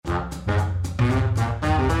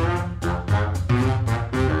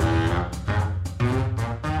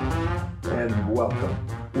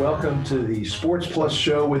welcome to the Sports Plus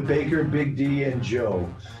show with Baker, Big D, and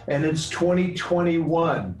Joe. And it's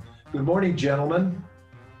 2021. Good morning, gentlemen.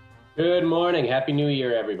 Good morning. Happy New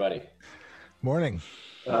Year, everybody. Morning.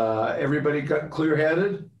 Everybody got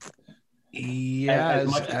clear-headed? Yeah,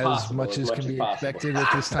 as much as can be expected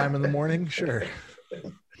at this time in the morning, sure.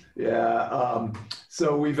 Yeah,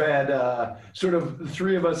 so we've had sort of the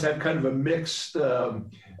three of us had kind of a mixed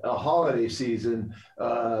holiday season.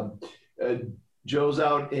 Joe's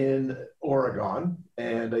out in Oregon,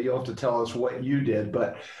 and you'll have to tell us what you did.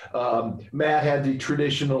 But Matt had the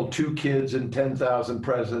traditional 2 kids and 10,000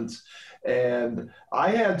 presents, and I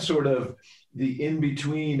had sort of the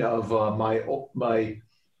in-between of my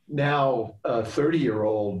now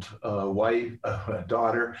 30-year-old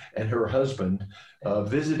daughter and her husband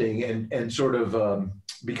visiting and sort of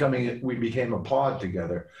we became a pod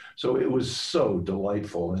together. So it was so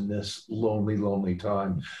delightful in this lonely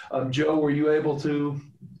time. Joe, were you able to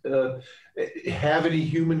have any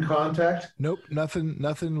human contact? Nope,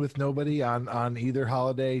 nothing with nobody on either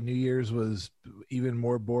holiday. New Year's was even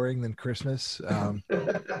more boring than Christmas.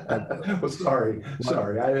 Well, sorry.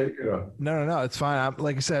 No, it's fine.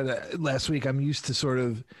 Like I said last week, I'm used to sort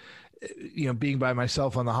of being by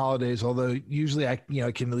myself on the holidays, although usually I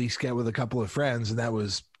can at least get with a couple of friends, and that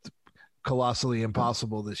was colossally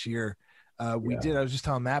impossible this year. I was just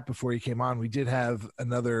telling Matt before he came on, we did have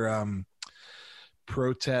another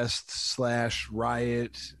protest /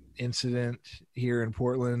 riot incident here in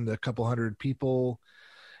Portland, a couple hundred people.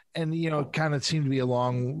 And, it kind of seemed to be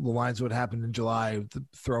along the lines of what happened in July,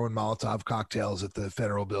 throwing Molotov cocktails at the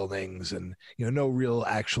federal buildings and, no real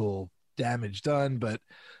actual damage done, but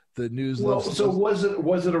the news. Was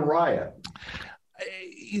it a riot?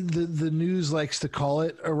 The news likes to call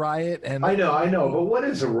it a riot, and I know, but what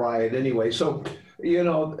is a riot anyway? So it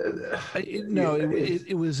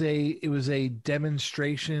was a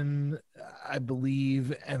demonstration, I believe,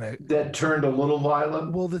 that turned a little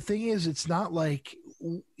violent. Well, the thing is, it's not like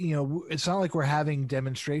we're having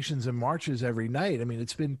demonstrations and marches every night. I mean,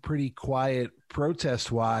 it's been pretty quiet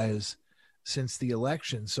protest wise since the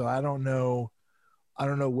election, so I don't know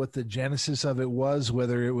what the genesis of it was,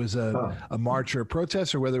 whether it was a march or a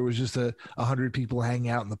protest, or whether it was just 100 people hanging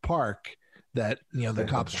out in the park that the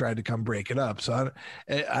cops tried to come break it up. So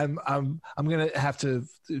I'm going to have to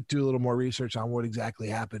do a little more research on what exactly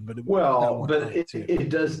happened. But it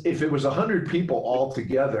does. If it was 100 people all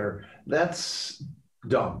together, that's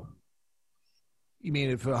dumb. You mean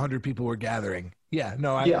if 100 people were gathering? Yeah.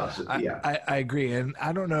 No. I agree, and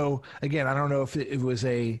I don't know. Again, I don't know if it was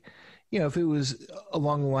if it was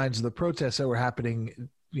along the lines of the protests that were happening,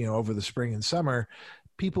 over the spring and summer,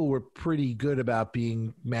 people were pretty good about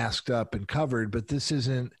being masked up and covered. But this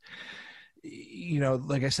isn't,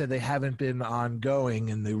 like I said, they haven't been ongoing,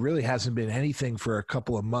 and there really hasn't been anything for a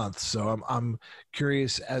couple of months. So I'm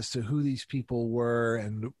curious as to who these people were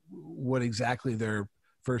and what exactly their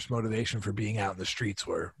first motivation for being out in the streets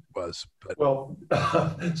was. But well,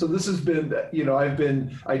 so this has been,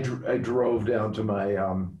 I drove down to my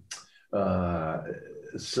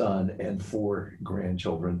son and 4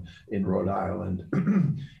 grandchildren in Rhode Island,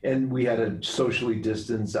 and we had a socially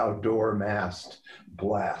distanced outdoor masked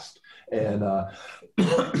blast, and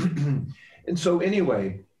and so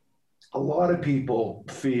anyway, a lot of people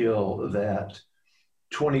feel that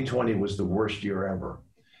 2020 was the worst year ever.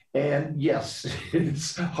 And yes,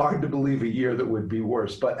 it's hard to believe a year that would be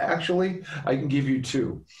worse, but actually I can give you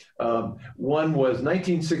 2. One was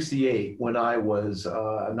 1968, when I was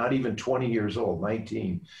not even 20 years old,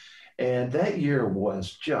 19. And that year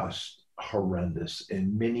was just horrendous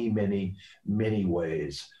in many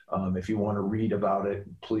ways. If you want to read about it,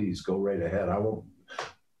 please go right ahead. I won't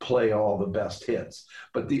play all the best hits.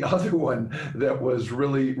 But the other one that was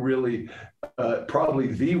really probably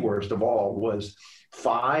the worst of all was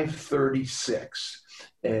 5/36,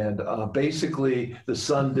 and basically the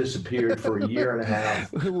sun disappeared for a year and a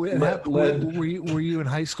half. Were you in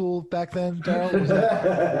high school back then,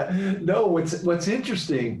 Darryl? No. What's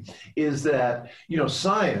interesting is that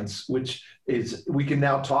science, which is, we can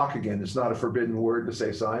now talk again. It's not a forbidden word to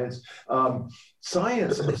say science.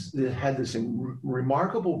 Science has had this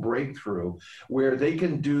remarkable breakthrough where they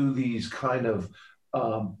can do these kind of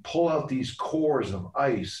pull out these cores of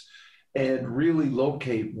ice and really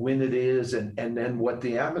locate when it is and then what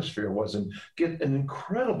the atmosphere was, and get an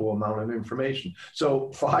incredible amount of information.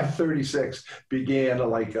 So 536 began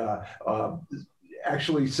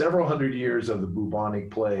actually several hundred years of the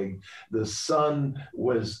bubonic plague. The sun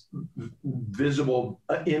was invisible,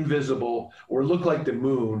 or looked like the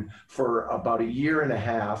moon for about a year and a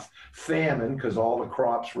half. Famine, because all the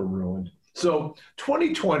crops were ruined. So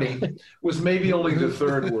 2020 was maybe only the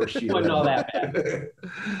third worst year. Wasn't all that bad.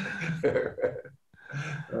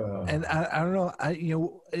 And I don't know,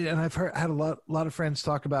 and I've had a lot of friends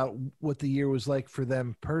talk about what the year was like for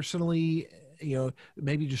them personally.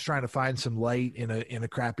 Maybe just trying to find some light in a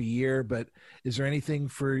crappy year. But is there anything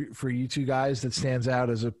for you two guys that stands out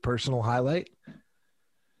as a personal highlight?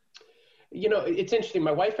 It's interesting.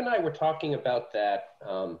 My wife and I were talking about that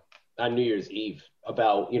on New Year's Eve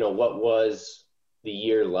about, what was the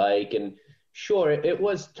year like. And sure, it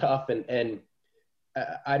was tough. And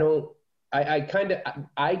I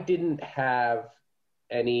didn't have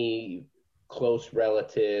any close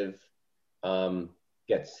relative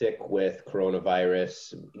get sick with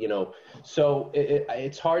coronavirus, so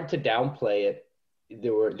it's hard to downplay it.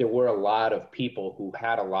 There were a lot of people who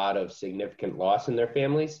had a lot of significant loss in their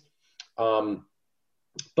families.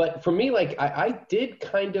 But for me, like I did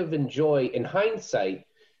kind of enjoy, in hindsight,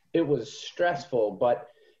 it was stressful, but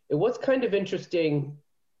it was kind of interesting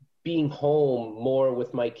being home more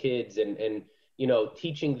with my kids and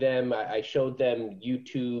teaching them. I showed them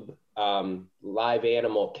YouTube live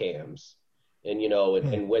animal cams. And,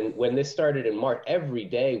 and when this started in March, every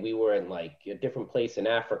day we were in like a different place in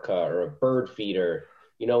Africa or a bird feeder,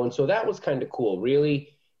 and so that was kind of cool,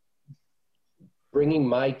 really bringing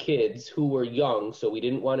my kids who were young. So we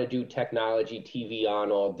didn't want to do technology TV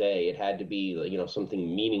on all day. It had to be,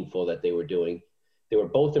 something meaningful that they were doing. They were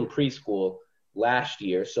both in preschool last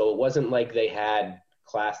year. So it wasn't like they had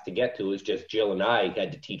class to get to. It was just Jill and I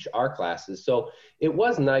had to teach our classes. So it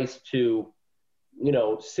was nice to,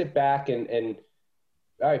 sit back and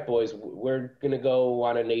all right, boys, we're going to go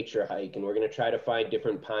on a nature hike and we're going to try to find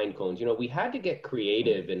different pine cones. We had to get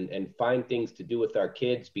creative and find things to do with our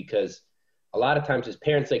kids, because a lot of times as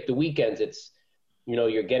parents, like the weekends, it's,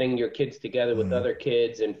 you're getting your kids together with other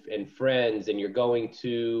kids and friends, and you're going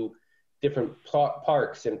to different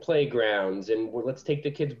parks and playgrounds, and let's take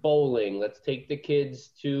the kids bowling. Let's take the kids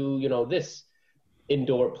to, this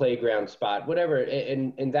indoor playground spot, whatever.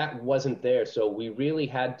 And that wasn't there. So we really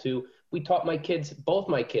we taught both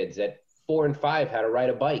my kids at 4 and 5 how to ride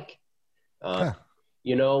a bike, and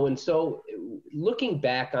so looking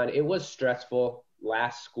back on it, it was stressful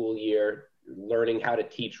last school year, learning how to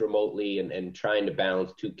teach remotely and trying to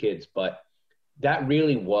balance 2 kids. But that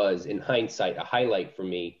really was, in hindsight, a highlight for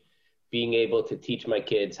me, being able to teach my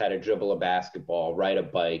kids how to dribble a basketball, ride a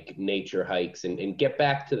bike, nature hikes, and get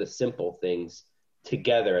back to the simple things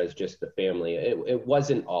together as just a family. It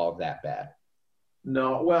wasn't all that bad.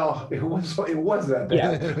 No, well, it was that bad,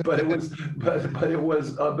 yeah. But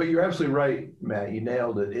you're absolutely right, Matt. You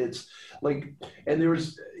nailed it. It's like, and there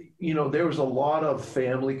was a lot of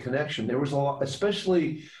family connection. There was a lot,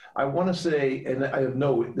 especially, I want to say, and there's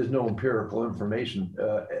no empirical information,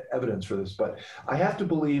 evidence for this, but I have to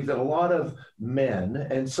believe that a lot of men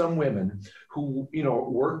and some women who,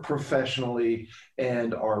 work professionally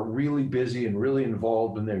and are really busy and really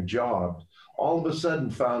involved in their job, all of a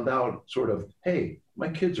sudden found out sort of, hey, my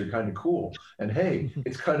kids are kind of cool. And hey,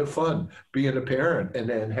 it's kind of fun being a parent and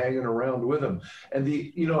hanging around with them. And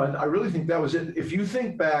and I really think that was it. If you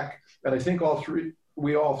think back, and I think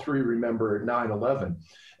we all three remember 9/11,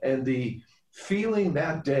 and the feeling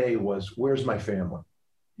that day was, where's my family?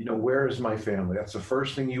 Where is my family? That's the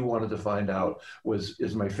first thing you wanted to find out was,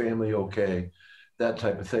 is my family okay? That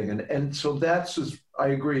type of thing. And so I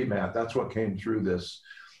agree, Matt, that's what came through this.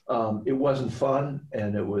 It wasn't fun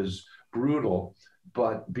and it was brutal,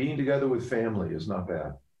 but being together with family is not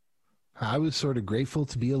bad. I was sort of grateful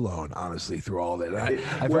to be alone, honestly, through all that. I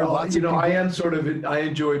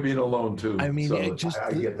enjoy being alone too. I mean, so I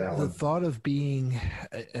get that the thought of being,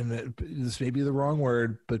 and this may be the wrong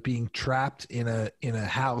word, but being trapped in a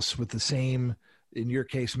house with the same, in your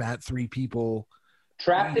case, Matt, 3 people.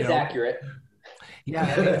 Trapped is accurate. Yeah,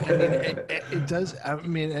 it does. I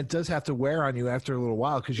mean, it does have to wear on you after a little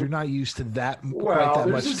while because you're not used to that quite that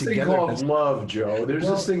much together. There's this thing called love, Joe. There's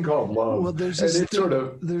this thing called love. Well, there's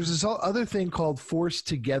this other thing called forced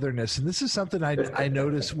togetherness, and this is something I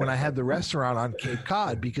noticed when I had the restaurant on Cape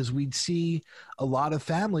Cod, because we'd see a lot of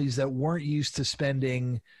families that weren't used to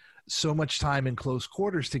spending so much time in close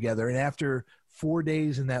quarters together, and after 4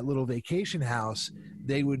 days in that little vacation house,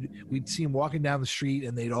 we'd see them walking down the street,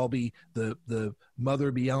 and they'd all be the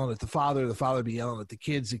mother be yelling at the father be yelling at the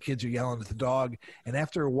kids are yelling at the dog, and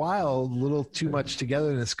after a while, a little too much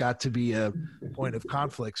togetherness got to be a point of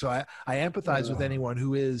conflict. So I empathize with anyone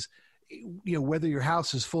who is, whether your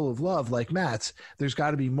house is full of love like Matt's, there's got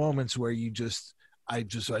to be moments where I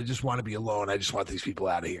just want to be alone. I just want these people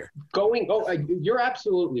out of here. You're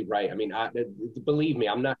absolutely right. I mean, believe me,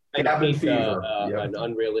 I'm not trying to paint an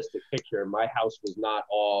unrealistic picture. My house was not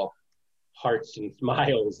all hearts and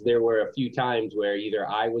smiles. There were a few times where either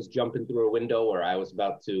I was jumping through a window or I was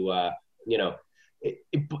about to,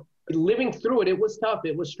 living through it. It was tough.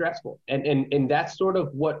 It was stressful. And that's sort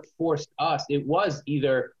of what forced us. It was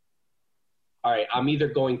either, all right, I'm either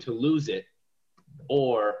going to lose it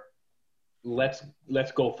or let's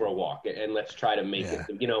go for a walk and let's try to make it,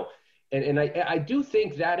 and I do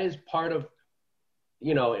think that is part of,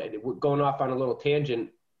 going off on a little tangent,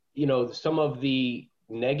 some of the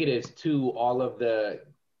negatives to all of the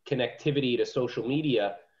connectivity to social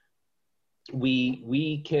media.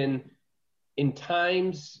 We can, in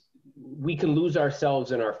times, we can lose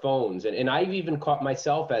ourselves in our phones. And I've even caught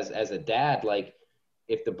myself as a dad, like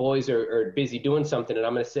if the boys are busy doing something and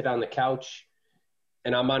I'm going to sit on the couch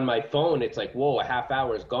and I'm on my phone, it's like, whoa, a half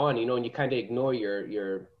hour is gone, and you kind of ignore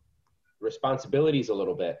your responsibilities a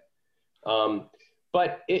little bit.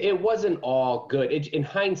 But it wasn't all good. In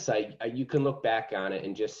hindsight, you can look back on it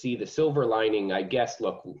and just see the silver lining, I guess.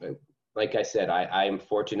 Look, like I said, I am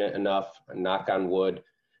fortunate enough, knock on wood,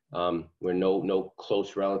 where no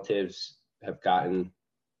close relatives have gotten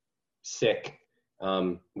sick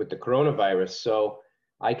with the coronavirus. So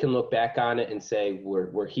I can look back on it and say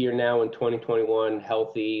we're here now in 2021,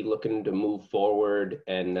 healthy, looking to move forward,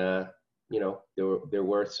 and there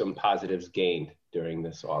were some positives gained during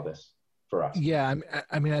all this for us. Yeah,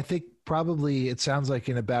 I mean, I think probably it sounds like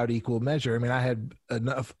in about equal measure. I mean, I had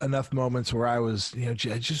enough moments where I was,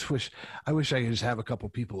 I wish I could just have a couple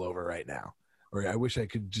people over right now. Or I wish I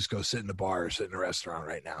could just go sit in a bar or sit in a restaurant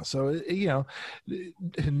right now. So,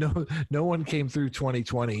 no one came through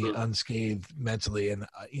 2020 unscathed mentally. And,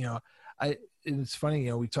 and it's funny,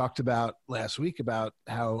 we talked about last week about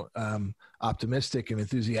how optimistic and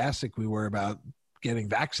enthusiastic we were about getting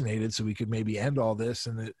vaccinated so we could maybe end all this.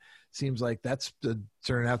 And it seems like that's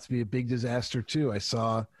turned out to be a big disaster too. I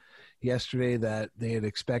saw yesterday that they had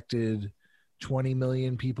expected 20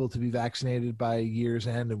 million people to be vaccinated by year's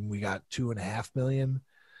end, and we got 2.5 million.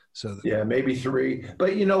 So yeah, maybe 3.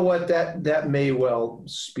 But you know what? That may well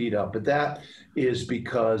speed up. But that is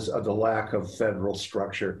because of the lack of federal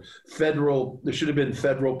structure. There should have been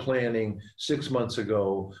federal planning 6 months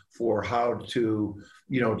ago for how to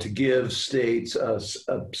give states a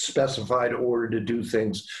specified order to do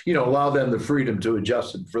things, allow them the freedom to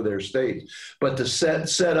adjust it for their state, but to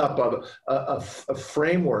set up a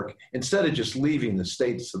framework instead of just leaving the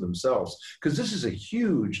states to themselves, because this is a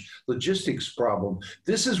huge logistics problem.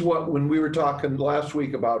 This is what, when we were talking last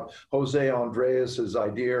week about Jose Andres's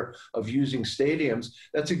idea of using stadiums,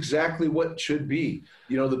 that's exactly what should be.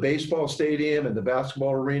 The baseball stadium and the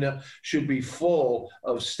basketball arena should be full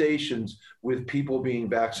of stations with people being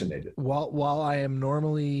vaccinated. While I am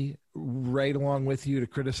normally right along with you to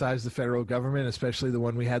criticize the federal government, especially the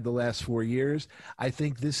one we had the last 4 years, I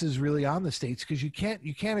think this is really on the states, because you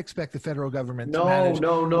can't expect the federal government to manage.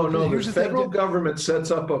 No. The federal government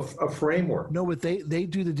sets up a framework. No, but they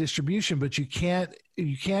do the distribution, but you can't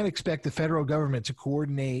expect the federal government to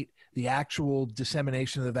coordinate the actual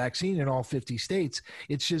dissemination of the vaccine in all 50 states.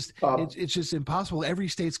 It's just impossible. Every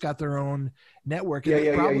state's got their own network.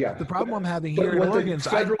 The problem I'm having here in Oregon is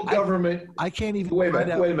federal government. I can't even. Wait a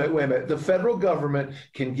minute. The federal government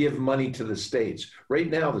can give money to the states. Right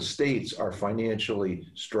now, the states are financially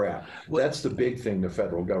strapped. That's the big thing the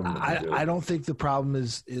federal government can do. I don't think the problem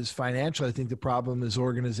is financial. I think the problem is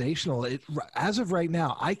organizational. As of right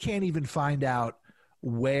now, I can't even find out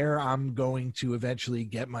where I'm going to eventually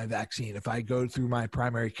get my vaccine. If I go through my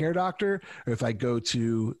primary care doctor, or if I go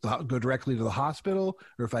directly to the hospital,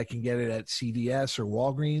 or if I can get it at CVS or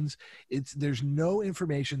Walgreens, there's no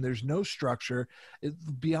information, there's no structure.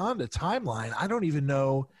 Beyond a timeline, I don't even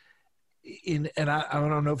know. I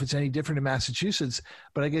don't know if it's any different in Massachusetts,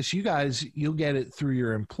 but I guess you'll get it through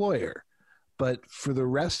your employer. But for the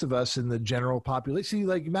rest of us in the general population,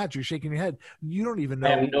 like Matt, you're shaking your head. You don't even know.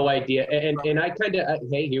 I have no idea. And I kind of,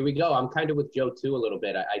 hey, here we go. I'm kind of with Joe too a little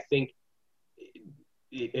bit. I think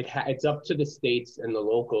it's up to the states and the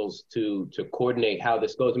locals to coordinate how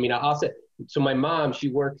this goes. I mean, I'll say, so my mom, she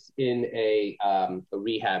works in a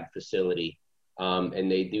rehab facility,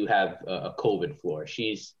 and they do have a COVID floor.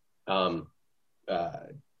 She's down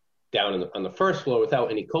on the first floor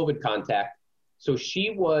without any COVID contact. So she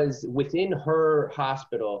was, within her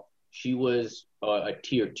hospital, she was a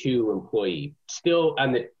tier 2 employee, still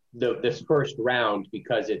on this first round,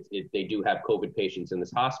 because they do have COVID patients in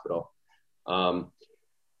this hospital.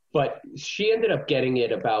 But she ended up getting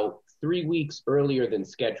it about 3 weeks earlier than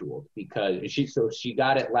scheduled, because she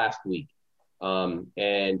got it last week.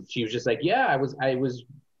 And she was just like, yeah, I was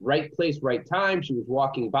right place, right time. She was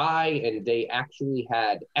walking by and they actually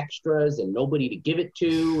had extras and nobody to give it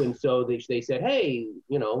to. And so they said, hey,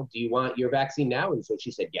 do you want your vaccine now? And so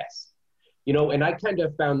she said, yes. And I kind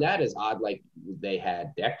of found that as odd. Like, they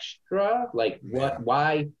had extra, like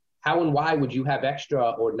why, how and why would you have extra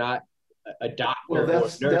or not a doctor? Well,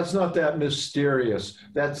 that's not that mysterious.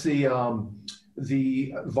 That's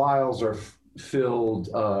the vials are filled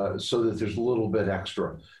so that there's a little bit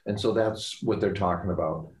extra. And so that's what they're talking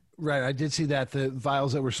about. Right. I did see that the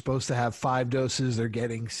vials that were supposed to have 5 doses, they're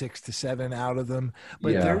getting 6 to 7 out of them.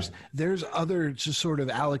 But there's other just sort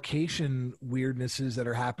of allocation weirdnesses that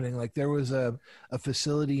are happening. Like there was a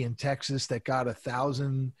facility in Texas that got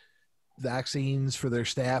 1,000 vaccines for their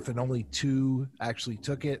staff and only 2 actually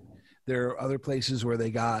took it. There are other places where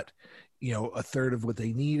they got, a third of what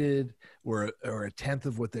they needed or a tenth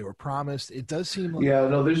of what they were promised. It does seem like... Yeah,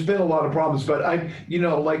 no, there's been a lot of problems, but I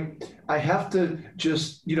have to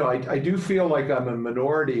just, I do feel like I'm a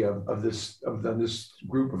minority of this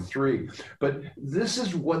group of 3, but this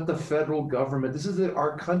is what the federal government, this is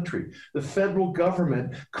our country. The federal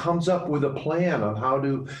government comes up with a plan on how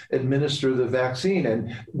to administer the vaccine.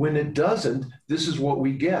 And when it doesn't, this is what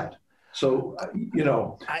we get. So,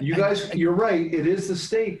 you guys, you're right. It is the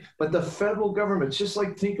state, but the federal government, just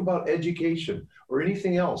like think about education or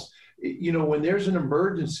anything else. When there's an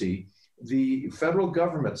emergency, the federal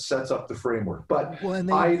government sets up the framework. But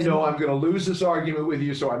I know I'm going to lose this argument with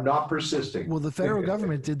you, so I'm not persisting. Well, the federal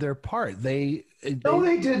government did their part. They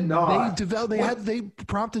did not. They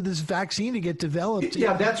prompted this vaccine to get developed.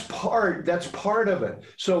 Yeah, that's part of it.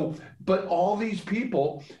 So, but all these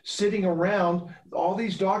people sitting around, all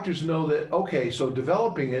these doctors know that, okay, so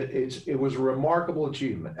developing it was a remarkable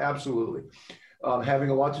achievement. Absolutely. Having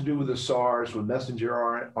a lot to do with the SARS, with messenger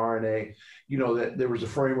RNA, that there was a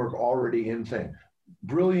framework already in thing.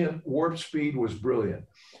 Brilliant. Warp speed was brilliant.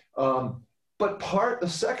 But the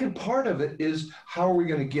second part of it is how are we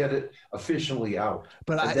going to get it efficiently out?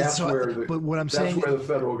 But what I'm saying, that's where the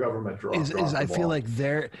federal government drops. I feel like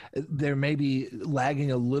they're maybe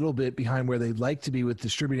lagging a little bit behind where they'd like to be with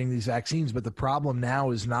distributing these vaccines. But the problem now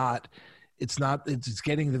is it's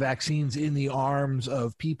getting the vaccines in the arms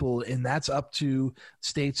of people, and that's up to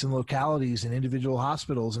states and localities and individual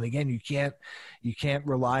hospitals. And again, you can't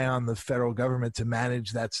rely on the federal government to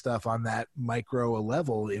manage that stuff on that micro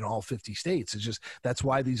level in all 50 states. It's just, that's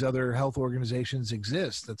why these other health organizations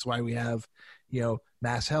exist. That's why we have,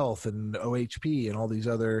 Mass Health and OHP and all these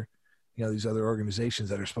other organizations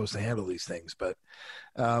that are supposed to handle these things. But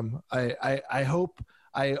I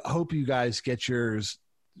hope you guys get yours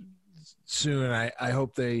soon. I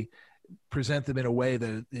hope they present them in a way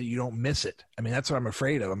that you don't miss it. I mean, that's what I'm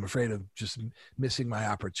afraid of. I'm afraid of just missing my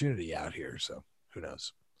opportunity out here. So who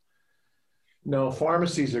knows? No,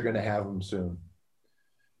 pharmacies are going to have them soon.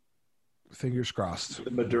 Fingers crossed.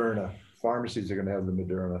 The Moderna. Pharmacies are going to have the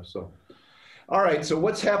Moderna. So, all right. So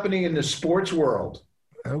what's happening in the sports world?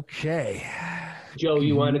 Okay. Joe,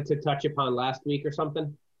 you wanted to touch upon last week or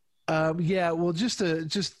something? Yeah, well,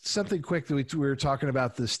 just something quick that we were talking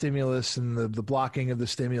about the stimulus and the blocking of the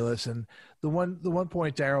stimulus, and the one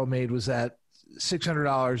point Darryl made was that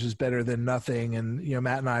 $600 is better than nothing, and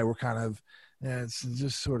Matt and I were kind of it's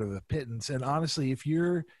just sort of a pittance. And honestly, if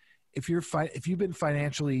you've been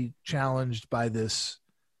financially challenged by this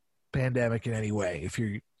pandemic in any way, if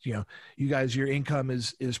you're you guys, your income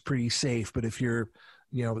is pretty safe, but if you're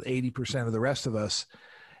 80% of the rest of us,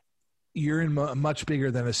 you're in much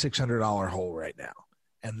bigger than a $600 hole right now.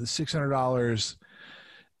 And the $600,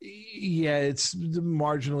 yeah, it's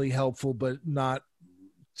marginally helpful, but not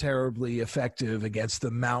terribly effective against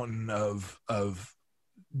the mountain of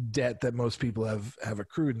debt that most people have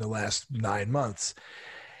accrued in the last 9 months.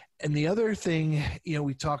 And the other thing,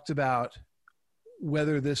 we talked about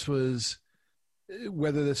whether this was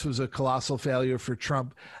a colossal failure for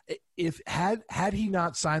Trump. If had he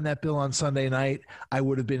not signed that bill on Sunday night, I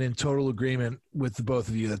would have been in total agreement with the both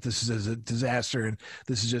of you that this is a disaster and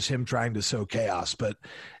this is just him trying to sow chaos. But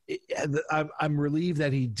I'm relieved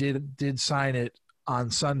that he did sign it on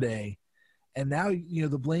Sunday, and now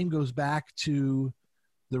the blame goes back to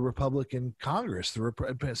the Republican Congress,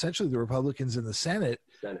 essentially the Republicans in the Senate,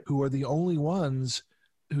 who are the only ones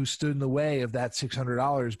who stood in the way of that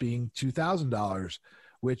 $600 being $2,000,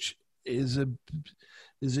 which is a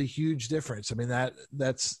huge difference. I mean,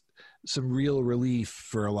 that's some real relief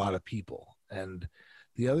for a lot of people. And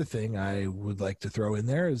the other thing I would like to throw in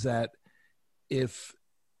there is that if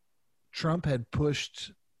Trump had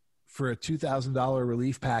pushed for a $2,000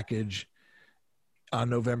 relief package on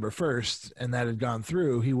November 1st and that had gone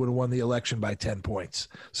through, he would have won the election by 10 points.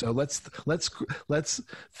 So let's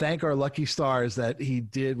thank our lucky stars that he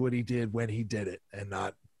did what he did when he did it and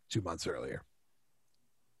not 2 months earlier.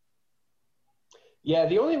 Yeah,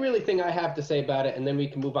 the only really thing I have to say about it, and then we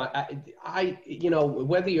can move on. I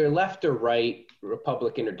whether you're left or right,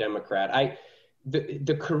 Republican or Democrat,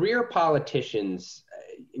 the career politicians,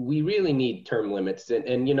 we really need term limits.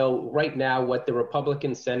 And right now, what the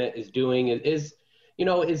Republican Senate is doing is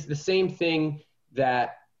the same thing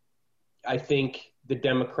that I think the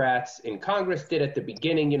Democrats in Congress did at the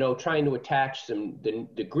beginning. Trying to attach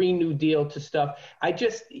the Green New Deal to stuff.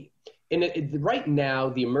 Right now,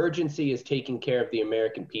 the emergency is taking care of the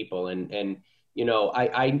American people. And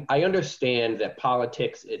I understand that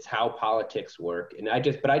politics, it's how politics work.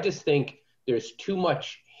 But I just think there's too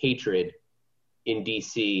much hatred in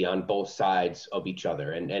DC on both sides of each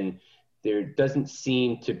other. And there doesn't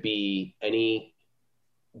seem to be any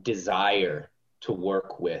desire to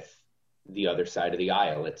work with the other side of the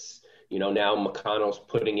aisle. It's, now McConnell's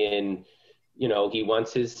putting in, he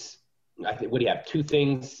wants his, I think, what do you have? Two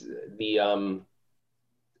things, the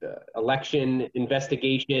election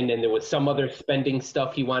investigation, and there was some other spending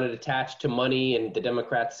stuff he wanted attached to money, and the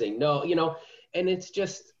Democrats say no, and it's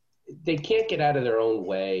just, they can't get out of their own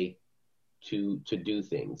way to do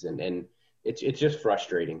things. And it's just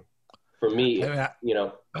frustrating for me, I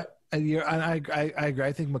agree.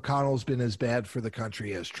 I think McConnell's been as bad for the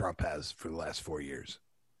country as Trump has for the last 4 years,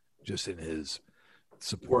 just in his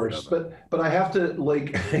support. Worse, but I have to,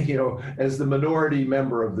 as the minority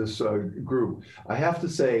member of this group, I have to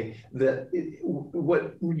say that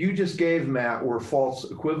what you just gave, Matt, were false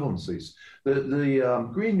equivalencies. The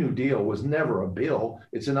Green New Deal was never a bill.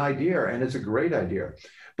 It's an idea, and it's a great idea.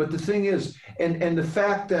 But the thing is, and the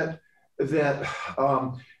fact that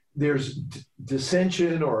there's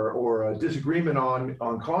dissension or a disagreement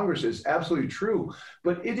on Congress is absolutely true,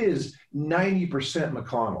 but it is 90%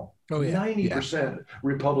 McConnell. Oh, yeah. 90%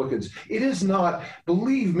 Republicans. It is not,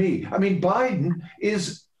 believe me. I mean, Biden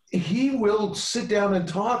he will sit down and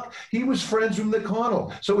talk. He was friends with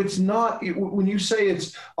McConnell. So it's not, when you say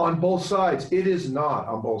it's on both sides, it is not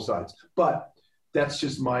on both sides. But that's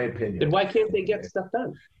just my opinion. Then why can't they get stuff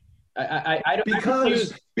done? I don't,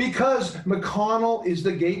 because McConnell is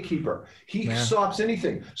the gatekeeper. He stops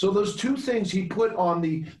anything. So those two things he put on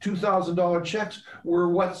the $2,000 checks were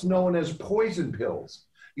what's known as poison pills.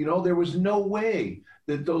 There was no way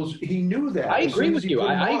that he knew that. I agree with you.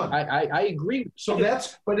 I agree. So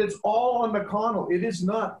but it's all on McConnell. It is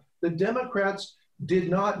not. The Democrats did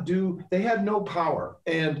not they had no power.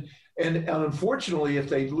 And unfortunately, if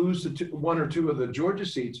they lose one or two of the Georgia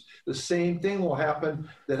seats, the same thing will happen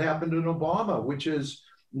that happened in Obama, which is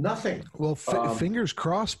nothing. Well, fingers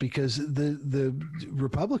crossed, because the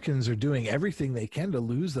Republicans are doing everything they can to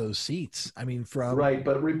lose those seats. I mean, right,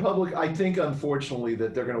 but I think unfortunately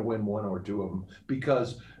that they're going to win one or two of them,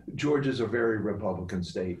 because Georgia's a very Republican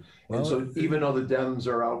state, and so even though the Dems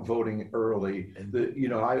are out voting early,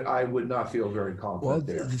 I would not feel very confident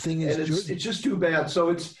there. The thing is, it's just too bad. So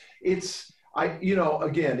it's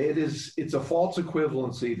a false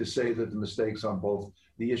equivalency to say that the mistakes on both.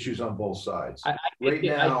 The issues on both sides.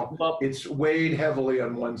 It's weighed heavily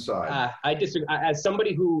on one side. I disagree. As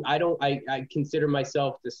somebody who I consider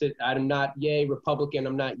myself I'm not yay Republican,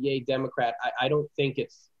 I'm not yay Democrat. I don't think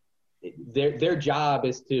it's their job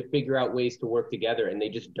is to figure out ways to work together, and they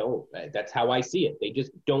just don't. That's how I see it. They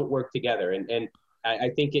just don't work together, and I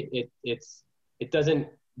think it doesn't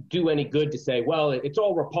do any good to say, well, it's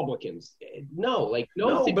all Republicans. No,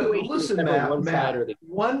 situation. But listen, Matt,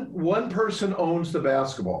 one person owns the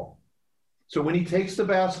basketball. So when he takes the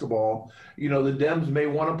basketball, the Dems may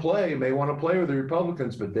want to play with the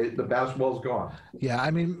Republicans, but the basketball's gone. Yeah,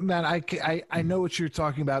 I mean, Matt, I know what you're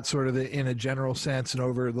talking about, sort of in a general sense, and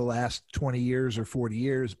over the last 20 years or 40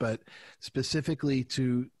 years, but specifically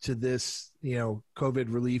to this, COVID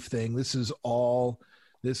relief thing, this was all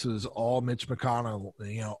Mitch McConnell,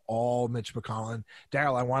 all Mitch McConnell. And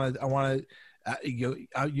Darryl, I want to, you're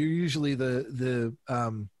usually the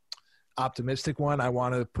optimistic one. I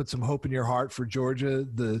want to put some hope in your heart for Georgia.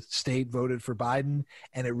 The state voted for Biden,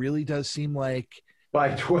 and it really does seem like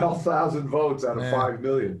by 12,000 votes out of 5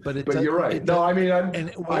 million. But you're right.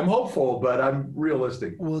 I'm hopeful, but I'm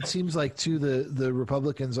realistic. Well, it seems like too the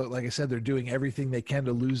Republicans, like I said, they're doing everything they can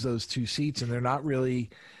to lose those two seats, and they're not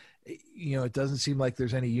really. It doesn't seem like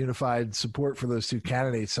there's any unified support for those two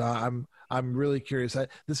candidates. So I'm really curious.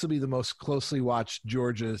 This will be the most closely watched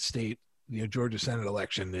Georgia Senate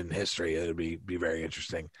election in history. It'll be very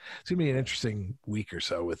interesting. It's gonna be an interesting week or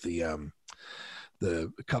so with the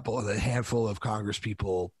handful of Congress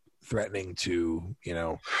people threatening to,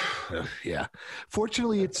 yeah.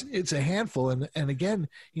 Fortunately, it's a handful. And again,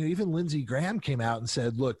 even Lindsey Graham came out and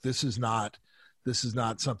said, look, this is not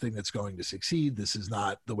something that's going to succeed. This is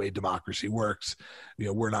not the way democracy works.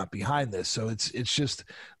 We're not behind this. So it's just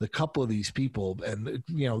the couple of these people and,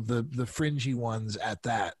 the fringy ones at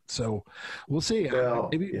that. So we'll see. Well,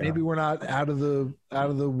 maybe we're not out of the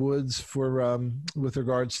woods for, with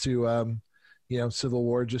regards to, Civil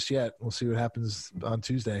War just yet. We'll see what happens on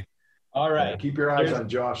Tuesday. All right. Keep your eyes on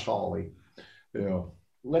Josh Hawley.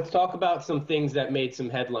 Let's talk about some things that made some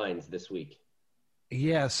headlines this week.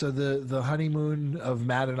 Yeah, so the honeymoon of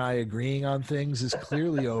Matt and I agreeing on things is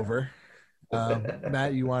clearly over.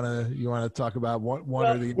 Matt, you wanna talk about one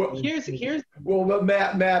or the? Well, here's. Well,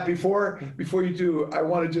 Matt, before you do, I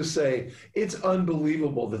want to just say it's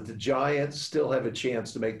unbelievable that the Giants still have a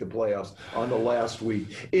chance to make the playoffs on the last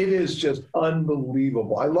week. It is just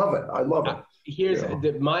unbelievable. I love it. Here's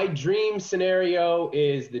my dream scenario: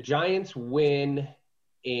 is the Giants win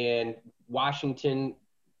and Washington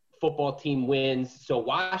football team wins, so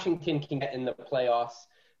Washington can get in the playoffs.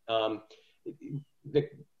 The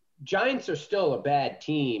Giants are still a bad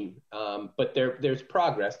team, but there's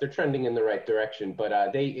progress. They're trending in the right direction.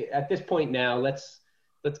 But they at this point now, let's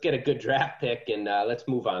get a good draft pick and let's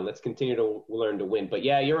move on. Let's continue to learn to win. But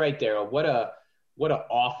yeah, you're right, Darryl. What a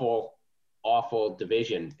awful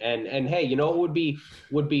division. And hey, what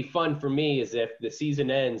would be fun for me is if the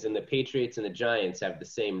season ends and the Patriots and the Giants have the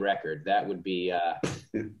same record. That would be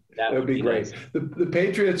that would be great. Nice. The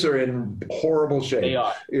Patriots are in horrible shape. They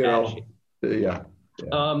are. Yeah.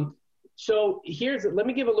 So let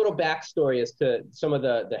me give a little backstory as to some of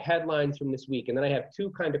the headlines from this week, and then I have two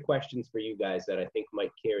kind of questions for you guys that I think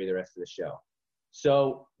might carry the rest of the show.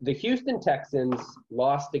 So the Houston Texans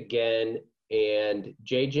lost again, and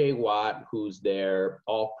J.J. Watt, who's their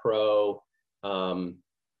all-pro,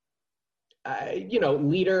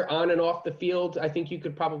 leader on and off the field, I think you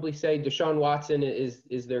could probably say Deshaun Watson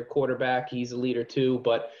is their quarterback. He's a leader too,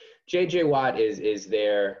 but J.J. Watt is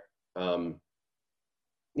their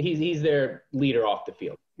he's their leader off the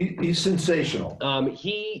field. He's sensational.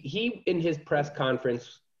 He in his press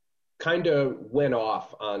conference kind of went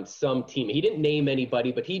off on some team. He didn't name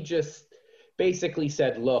anybody, but he just basically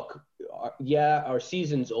said, look, our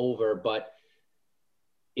season's over, but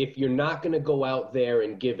if you're not going to go out there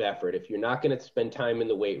and give effort, if you're not going to spend time in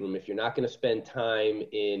the weight room, if you're not going to spend time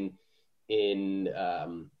in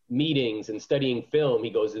meetings and studying film, he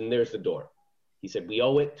goes, and there's the door. He said, we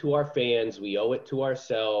owe it to our fans. We owe it to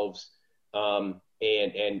ourselves. And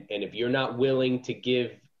if you're not willing to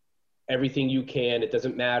give everything you can, it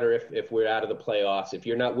doesn't matter if we're out of the playoffs. If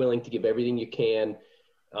you're not willing to give everything you can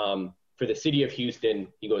for the city of Houston,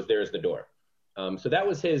 he goes, there's the door. So that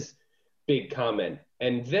was his big comment.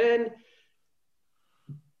 And then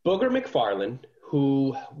Booger McFarland,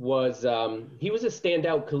 who was he was a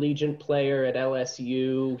standout collegiate player at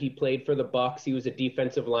LSU. He played for the Bucs. He was a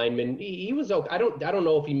defensive lineman. He was okay. I don't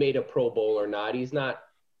know if he made a Pro Bowl or not. He's not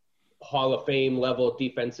Hall of Fame level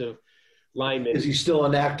defensive lineman. Is he still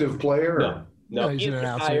an active player? No, he's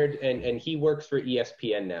retired, and he works for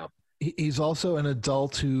ESPN now. He's also an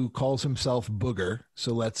adult who calls himself Booger.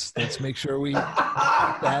 So let's make sure we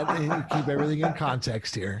keep everything in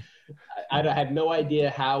context here. I have no idea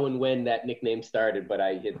how and when that nickname started, but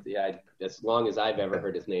as long as I've ever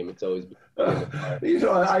heard his name, it's always been.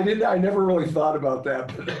 I never really thought about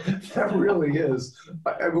that, but that really is.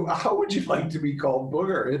 How would you like to be called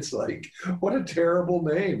Booger? It's like, what a terrible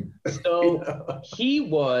name. So he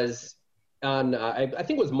was on, I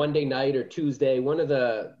think it was Monday night or Tuesday. One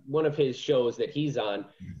of his shows that he's on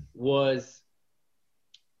was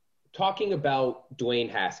talking about Dwayne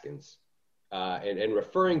Haskins. And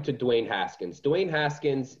referring to Dwayne Haskins. Dwayne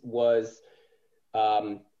Haskins was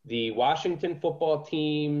the Washington football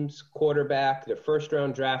team's quarterback, their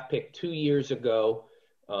first-round draft pick 2 years ago.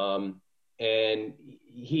 And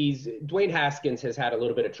Dwayne Haskins has had a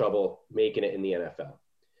little bit of trouble making it in the NFL.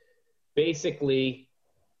 Basically,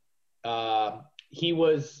 he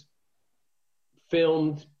was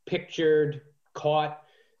filmed, pictured, caught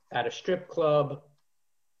at a strip club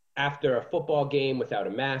after a football game without a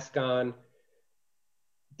mask on.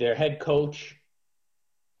 Their head coach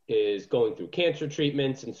is going through cancer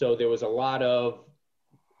treatments, and so there was a lot of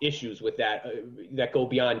issues with that that go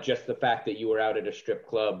beyond just the fact that you were out at a strip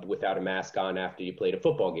club without a mask on after you played a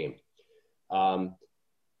football game.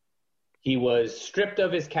 He was stripped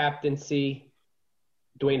of his captaincy,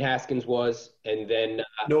 Dwayne Haskins was, and then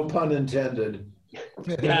no pun intended.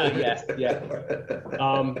 Yeah.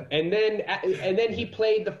 And then he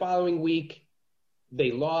played the following week.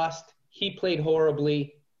 They lost. He played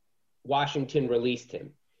horribly. Washington released him.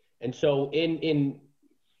 And so in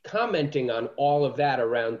commenting on all of that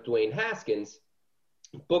around Dwayne Haskins,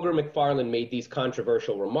 Booger McFarland made these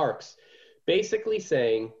controversial remarks, basically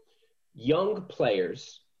saying young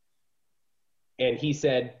players, and he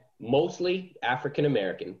said mostly African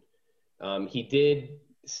American. He did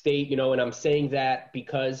state, and I'm saying that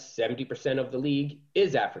because 70% of the league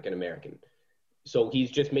is African American. So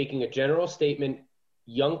he's just making a general statement.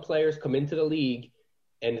 Young players come into the league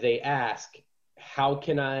and they ask, how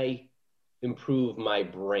can I improve my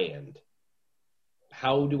brand?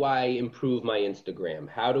 How do I improve my Instagram?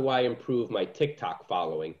 How do I improve my TikTok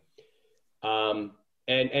following?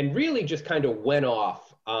 And really just kind of went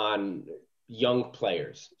off on young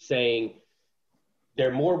players, saying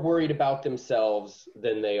they're more worried about themselves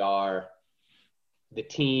than they are the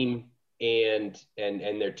team and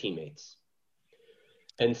their teammates.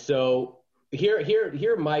 And so here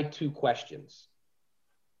are my two questions.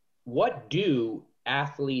 What do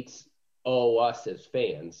athletes owe us as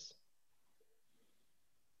fans?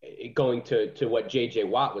 Going to what J.J.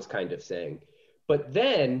 Watt was kind of saying. But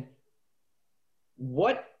then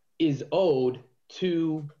what is owed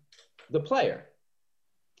to the player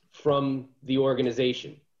from the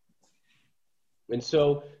organization? And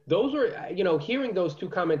so those are, hearing those two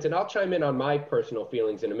comments, and I'll chime in on my personal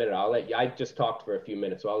feelings in a minute. I just talked for a few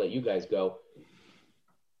minutes, so I'll let you guys go.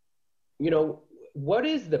 What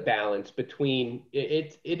is the balance between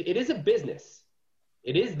it is a business.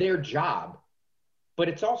 It is their job, but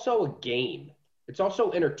it's also a game. It's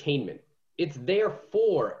also entertainment. It's there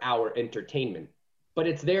for our entertainment, but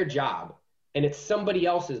it's their job, and it's somebody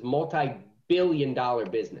else's multi-billion-dollar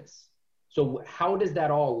business. So how does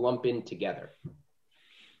that all lump in together?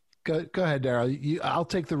 Go ahead, Darryl. I'll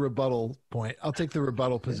take the rebuttal point. I'll take the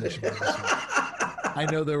rebuttal position. I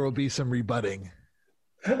know there will be some rebutting.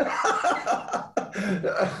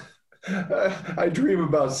 I dream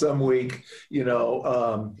about some week,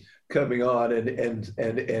 coming on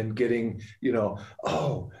and getting,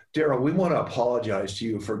 oh, Darryl, we want to apologize to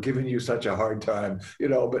you for giving you such a hard time,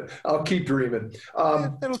 but I'll keep dreaming.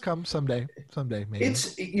 It'll come someday, maybe.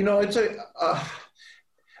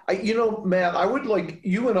 Matt, I would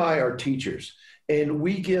you and I are teachers, and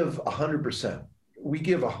we give 100%. We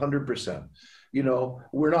give 100%.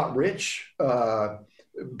 We're not rich,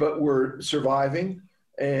 but we're surviving,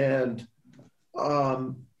 and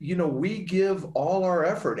we give all our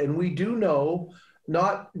effort, and we do know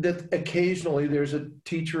not that occasionally there's a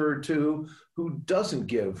teacher or two who doesn't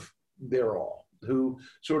give their all, who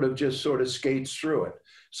sort of skates through it.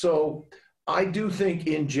 So I do think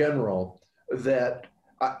in general that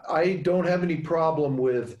I don't have any problem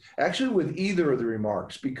with either of the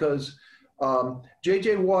remarks, because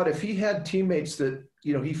J.J. Watt, if he had teammates that,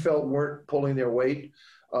 he felt weren't pulling their weight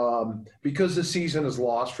because the season is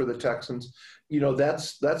lost for the Texans,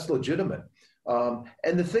 that's legitimate.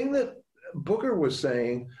 And the thing that Booger was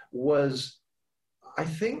saying was, I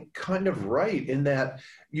think, kind of right in that,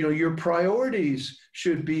 your priorities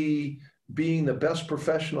should be being the best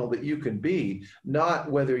professional that you can be, not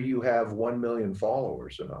whether you have 1 million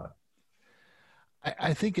followers or not.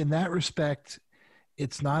 I think in that respect,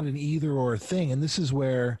 it's not an either or thing. And this is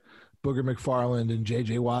where Booger McFarland and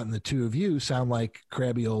J.J. Watt and the two of you sound like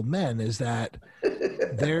crabby old men, is that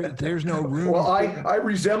there's no room. Well, I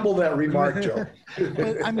resemble that remark, Joe.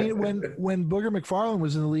 But I mean, when Booger McFarland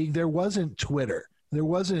was in the league, there wasn't Twitter. There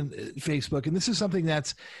wasn't Facebook. And this is something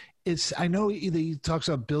I know he talks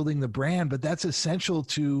about building the brand, but that's essential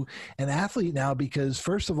to an athlete now, because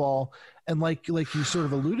first of all, and like you sort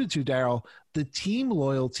of alluded to, Darryl, the team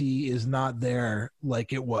loyalty is not there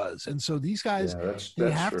like it was. And so these guys,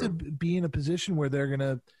 they have to be in a position where they're going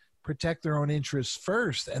to protect their own interests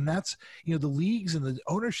first. And that's, the leagues and the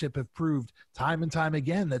ownership have proved time and time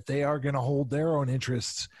again that they are going to hold their own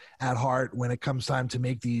interests at heart when it comes time to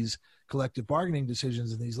make these collective bargaining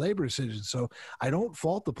decisions and these labor decisions. So I don't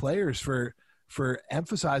fault the players for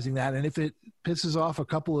emphasizing that. And if it pisses off a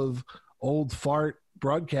couple of old fart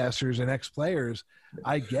broadcasters and ex-players,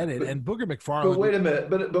 I get it. And Booger McFarland. But wait a minute.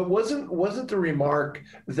 But wasn't the remark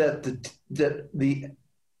that the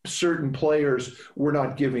certain players were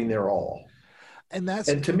not giving their all? And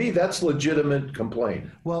to me, that's legitimate complaint.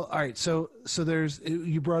 Well, all right. So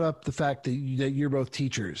you brought up the fact that you're both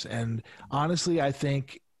teachers, and honestly, I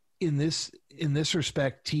think in this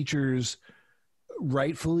respect, teachers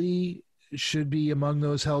rightfully should be among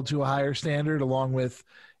those held to a higher standard, along with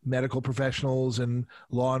medical professionals and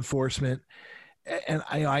law enforcement. And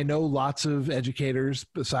I know lots of educators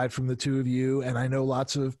aside from the two of you, and I know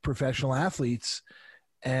lots of professional athletes,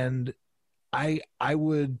 and I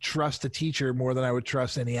would trust a teacher more than I would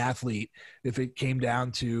trust any athlete if it came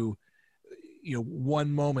down to,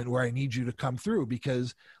 one moment where I need you to come through,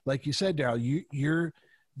 because like you said, Darryl,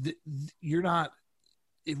 you're not,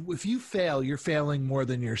 if you fail, you're failing more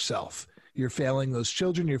than yourself. You're failing those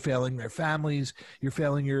children, you're failing their families, you're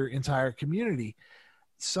failing your entire community.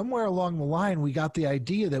 Somewhere along the line, we got the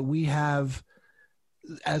idea that we have,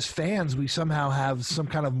 as fans, we somehow have some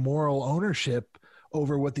kind of moral ownership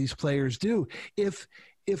over what these players do. If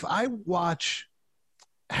I watch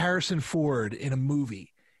Harrison Ford in a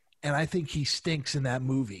movie and I think he stinks in that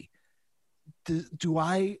movie, do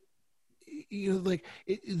I,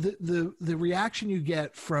 the reaction you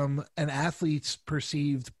get from an athlete's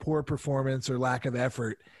perceived poor performance or lack of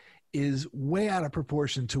effort is way out of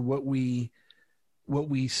proportion to what we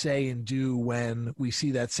say and do when we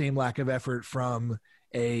see that same lack of effort from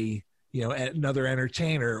another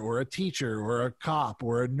entertainer or a teacher or a cop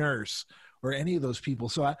or a nurse or any of those people.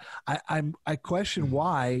 So I question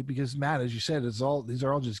why, because Matt, as you said, these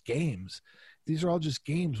are all just games. These are all just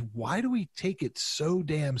games. Why do we take it so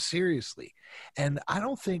damn seriously? And I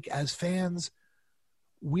don't think as fans,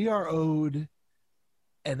 we are owed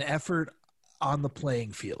an effort on the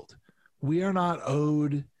playing field. We are not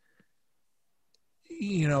owed,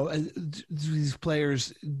 these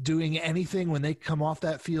players doing anything when they come off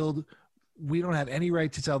that field. We don't have any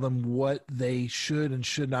right to tell them what they should and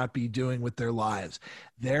should not be doing with their lives.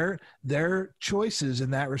 Their choices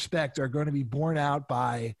in that respect are going to be borne out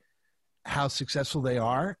by how successful they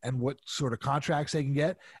are and what sort of contracts they can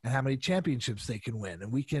get and how many championships they can win.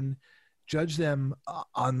 And we can judge them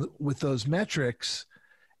with those metrics.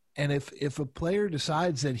 And if a player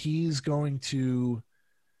decides that he's going to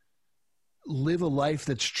live a life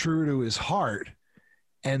that's true to his heart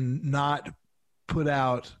and not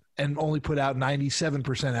only put out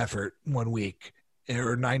 97% effort one week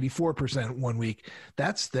or 94% one week,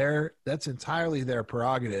 that's entirely their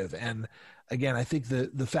prerogative. And again, I think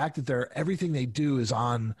the fact that everything they do is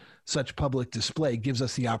on such public display gives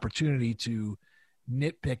us the opportunity to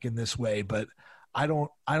nitpick in this way. But I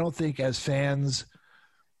don't think as fans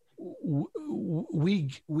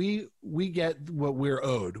we get what we're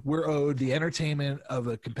owed. We're owed the entertainment of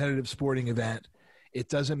a competitive sporting event. It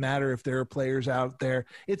doesn't matter if there are players out there.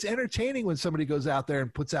 It's entertaining when somebody goes out there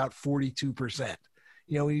and puts out 42%.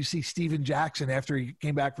 When you see Steven Jackson after he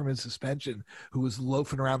came back from his suspension, who was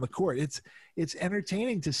loafing around the court, it's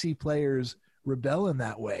entertaining to see players rebel in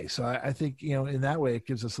that way. So I think, in that way, it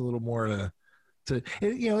gives us a little more it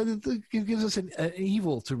gives us an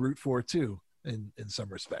evil to root for too, in some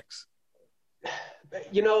respects.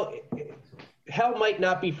 Hell might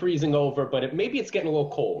not be freezing over, but maybe it's getting a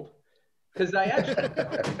little cold. Because I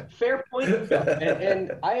actually, fair point.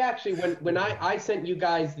 And I actually, when I sent you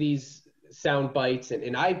guys these sound bites,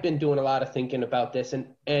 and I've been doing a lot of thinking about this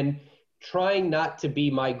and trying not to be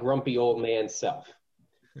my grumpy old man self.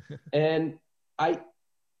 And I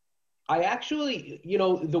actually,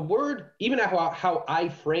 the word, even how I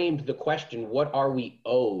framed the question, what are we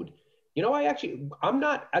owed? I'm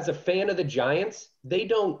not, as a fan of the Giants, they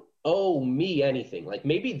don't owe me anything. Like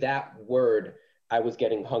maybe that word I was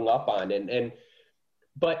getting hung up on.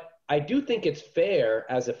 But I do think it's fair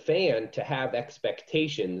as a fan to have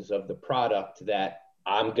expectations of the product that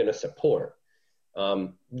I'm going to support.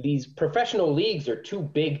 These professional leagues are too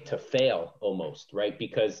big to fail almost, right?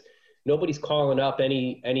 Because nobody's calling up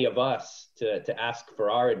any of us to ask for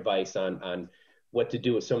our advice on what to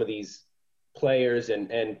do with some of these players.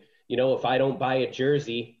 And if I don't buy a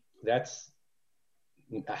jersey, that's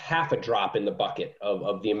a half a drop in the bucket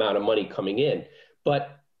of the amount of money coming in.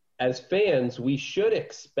 But as fans, we should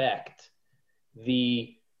expect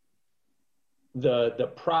the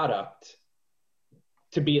product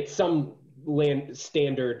to be at some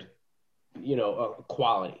standard,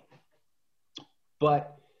 quality.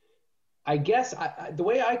 But I guess the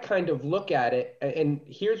way I kind of look at it, and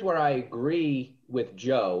here's where I agree with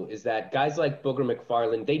Joe, is that guys like Booger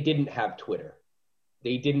McFarland, they didn't have Twitter.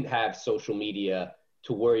 They didn't have social media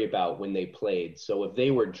to worry about when they played. So if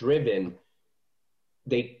they were driven,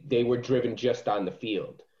 they were driven just on the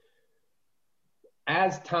field.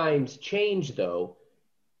 As times change, though,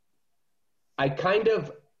 I kind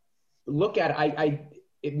of look at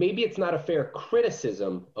maybe it's not a fair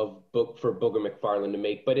criticism for Booger McFarland to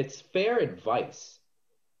make, but it's fair advice.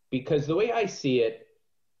 Because the way I see it,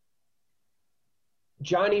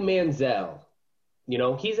 Johnny Manziel,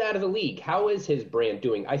 he's out of the league. How is his brand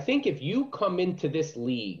doing? I think if you come into this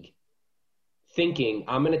league thinking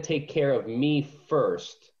I'm going to take care of me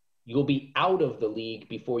first, you'll be out of the league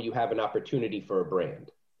before you have an opportunity for a brand.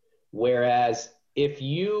 Whereas if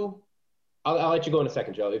you, I'll let you go in a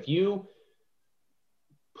second, Joe. If you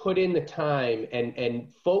put in the time and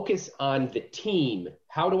focus on the team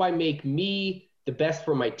how do I make me the best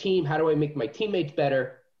for my team? How do I make my teammates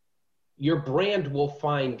better? Your brand will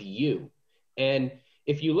find you. And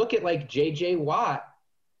if you look at like JJ Watt,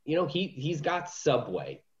 you know, he's got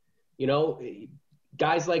Subway. You know,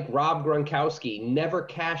 guys like Rob Gronkowski never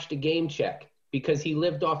cashed a game check because he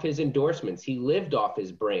lived off his endorsements. He lived off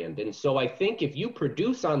his brand. And so I think if you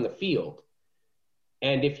produce on the field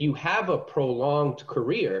and if you have a prolonged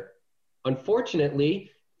career,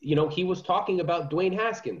 unfortunately, you know, he was talking about Dwayne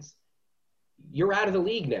Haskins. You're out of the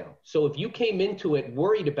league now. So if you came into it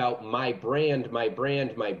worried about my brand,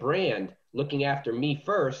 looking after me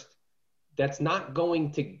first, that's not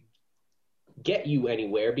going to get you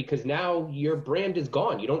anywhere because now your brand is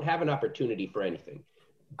gone. You don't have an opportunity for anything.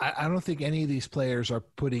 I don't think any of these players are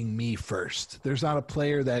putting me first. There's not a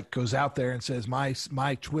player that goes out there and says my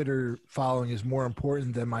Twitter following is more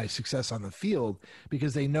important than my success on the field,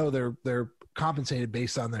 because they know they're compensated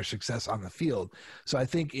based on their success on the field. So I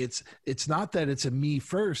think it's not that it's a me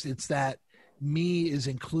first, it's that me is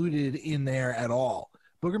included in there at all.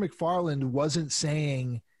 Booger McFarland wasn't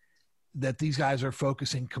saying that these guys are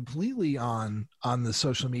focusing completely on the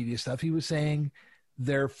social media stuff. He was saying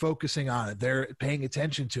they're focusing on it. They're paying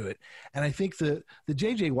attention to it. And I think the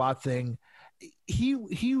JJ Watt thing, you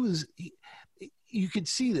could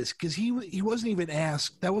see this because he wasn't even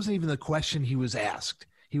asked. That wasn't even the question he was asked.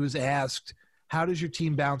 He was asked, how does your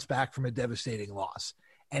team bounce back from a devastating loss?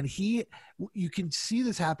 And you can see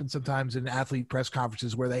this happen sometimes in athlete press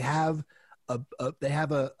conferences where they have a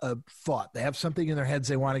thought. They have something in their heads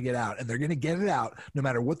they want to get out, and they're going to get it out no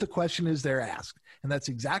matter what the question is they're asked. And that's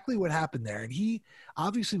exactly what happened there. And he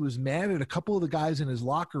obviously was mad at a couple of the guys in his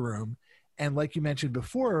locker room. And like you mentioned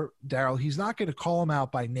before, Darryl, he's not going to call them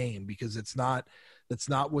out by name because that's not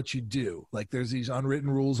what you do. Like there's these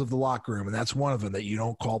unwritten rules of the locker room, and that's one of them, that you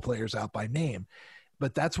don't call players out by name.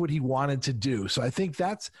 But that's what he wanted to do. So I think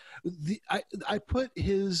that's I put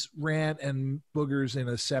his rant and Booger's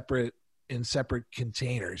in separate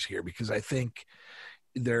containers here, because I think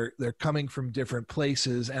they're coming from different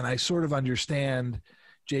places, and I sort of understand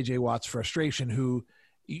JJ Watt's frustration. Who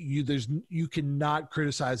you cannot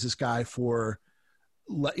criticize this guy for.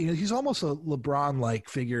 You know, he's almost a LeBron-like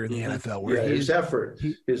figure in the NFL. Where his effort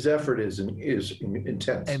is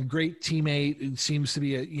intense, and great teammate. It seems to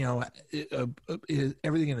be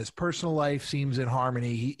everything in his personal life seems in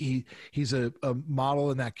harmony. He's a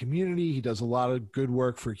model in that community. He does a lot of good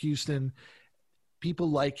work for Houston.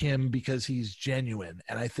 People like him because he's genuine,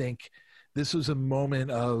 and I think this was a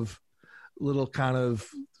moment of little kind of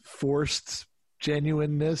forced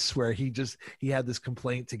genuineness where he had this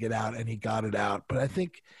complaint to get out and he got it out. But I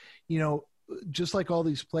think, you know, just like all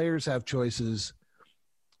these players have choices,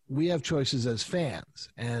 we have choices as fans.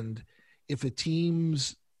 And if a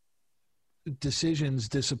team's decisions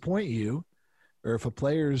disappoint you, or if a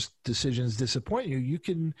player's decisions disappoint you,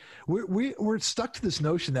 we're stuck to this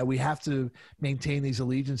notion that we have to maintain these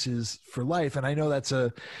allegiances for life. And I know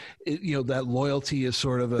that loyalty is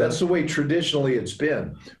sort of that's the way traditionally it's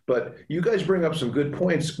been. But you guys bring up some good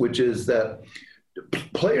points, which is that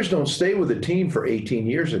players don't stay with a team for 18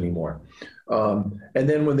 years anymore. And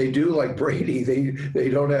then when they do, like Brady, they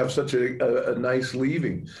don't have such a nice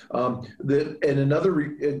leaving. In another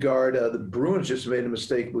regard, the Bruins just made a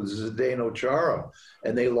mistake with Zdeno Chara,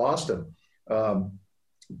 and they lost him.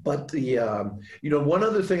 But one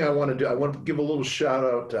other thing I want to do, I want to give a little shout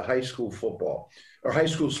out to high school football, or high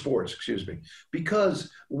school sports, excuse me,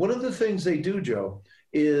 because one of the things they do, Joe,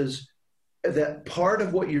 is that part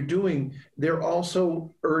of what you're doing, they're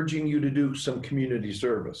also urging you to do some community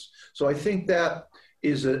service. So I think that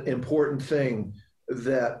is an important thing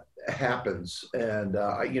that happens. And,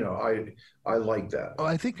 I like that. Oh,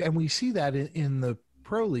 I think, and we see that in the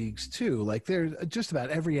pro leagues too. Like there's just about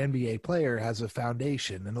every NBA player has a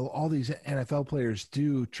foundation, and all these NFL players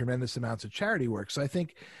do tremendous amounts of charity work. So I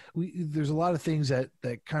think there's a lot of things that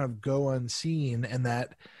kind of go unseen and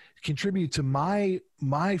that contribute to my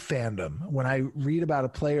fandom when I read about a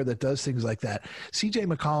player that does things like that. CJ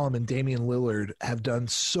McCollum and Damian Lillard have done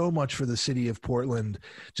so much for the city of Portland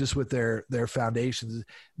just with their foundations.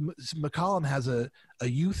 McCollum has a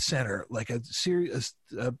youth center, like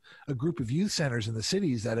a group of youth centers in the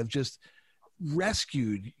cities that have just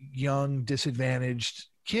rescued young disadvantaged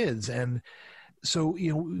kids. And so,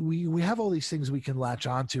 you know, we have all these things we can latch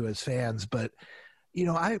onto as fans, but you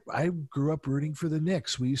know, I grew up rooting for the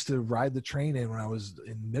Knicks. We used to ride the train in when I was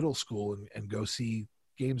in middle school and go see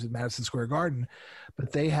games at Madison Square Garden.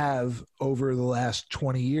 But they have, over the last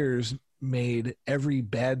 20 years, made every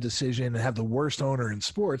bad decision and have the worst owner in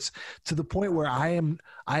sports, to the point where I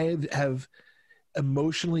have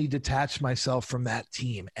emotionally detached myself from that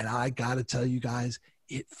team. And I got to tell you guys,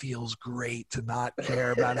 it feels great to not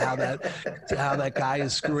care about how that guy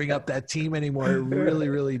is screwing up that team anymore. It really,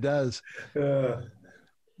 really does. Well,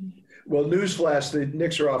 newsflash: the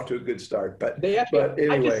Knicks are off to a good start, but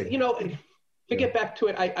anyway, to get back to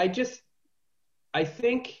it, I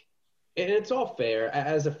think, and it's all fair.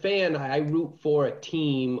 As a fan, I root for a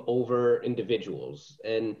team over individuals,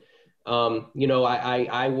 and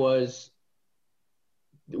I was.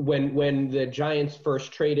 When the Giants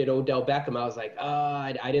first traded Odell Beckham, I was like,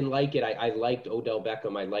 I didn't like it. I liked Odell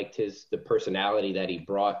Beckham. I liked the personality that he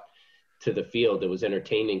brought to the field. It was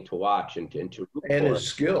entertaining to watch and to root and for. His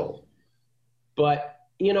skill. But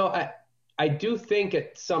I do think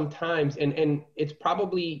at sometimes, and it's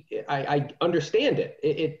probably I understand it.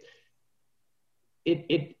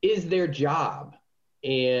 It is their job,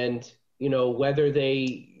 and whether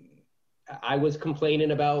they. I was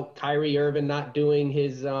complaining about Kyrie Irving not doing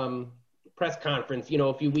his press conference,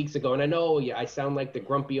 a few weeks ago. And I know I sound like the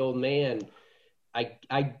grumpy old man.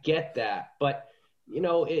 I get that. But,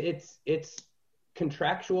 it's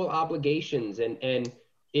contractual obligations and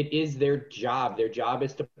it is their job. Their job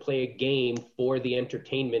is to play a game for the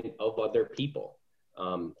entertainment of other people.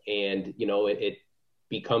 It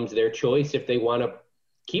becomes their choice if they want to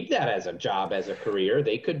keep that as a job, as a career.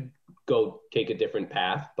 They could go take a different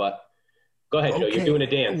path, but go ahead, Joe. You're doing a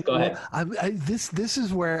dance. Go ahead. This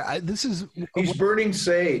is where he's burning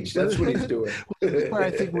sage. That's what he's doing. Where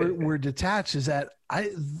I think we're detached is that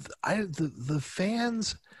the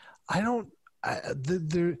fans.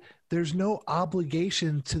 There's no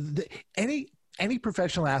obligation to any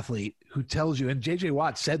professional athlete who tells you, and J.J.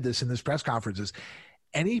 Watt said this in his press conferences.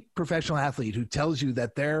 Any professional athlete who tells you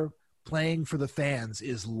that they're playing for the fans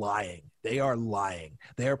is lying. They are lying.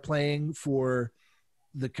 They are playing for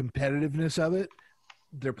the competitiveness of it.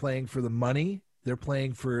 They're playing for the money. They're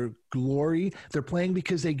playing for glory. They're playing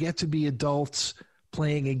because they get to be adults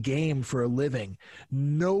playing a game for a living.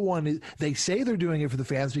 They say they're doing it for the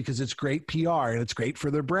fans because it's great PR and it's great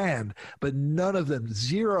for their brand, but none of them,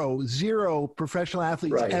 zero professional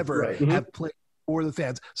athletes ever have played for the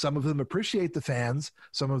fans. Some of them appreciate the fans.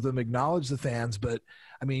 Some of them acknowledge the fans, but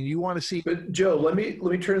I mean, you want to see. But Joe, let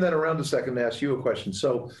me turn that around a second and ask you a question.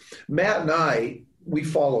 So Matt and I, we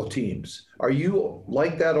follow teams. Are you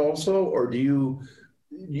like that also? Or do you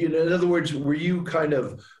in other words, were you kind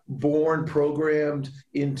of programmed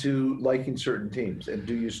into liking certain teams, and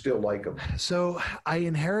do you still like them? So I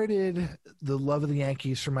inherited the love of the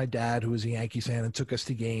Yankees from my dad, who was a Yankees fan and took us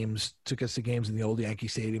to games in the old Yankee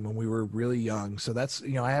Stadium when we were really young. So that's,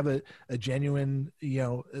 I have a genuine,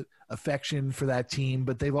 affection for that team,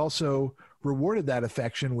 but they've also rewarded that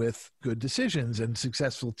affection with good decisions and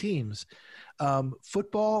successful teams.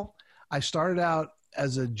 Football, I started out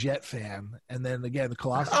as a Jet fan, and then again the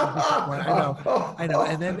Colossus. I know.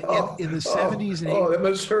 And then in the 70s and 80s, that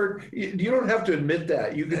must hurt. You don't have to admit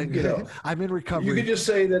that. You can, I'm in recovery. You can just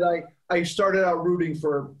say that I started out rooting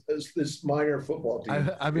for this minor football team.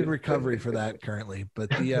 I'm in recovery for that currently, but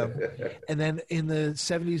and then in the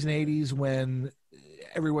 70s and 80s when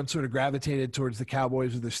everyone sort of gravitated towards the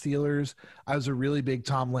Cowboys or the Steelers, I was a really big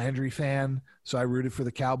Tom Landry fan, so I rooted for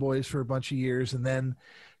the Cowboys for a bunch of years, and then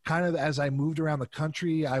kind of as I moved around the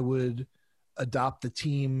country, I would adopt the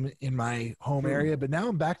team in my home area. But now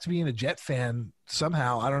I'm back to being a Jet fan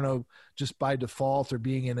somehow. I don't know, just by default or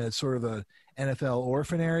being in a sort of a NFL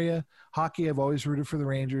orphan area. Hockey, I've always rooted for the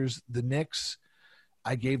Rangers. The Knicks,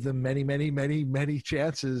 I gave them many, many, many, many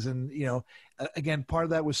chances. And, again, part of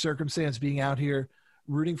that was circumstance being out here.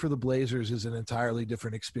 Rooting for the Blazers is an entirely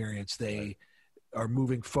different experience. They are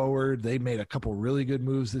moving forward. They made a couple really good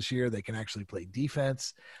moves this year. They can actually play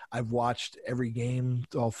defense. I've watched every game,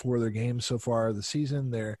 all 4 of their games so far this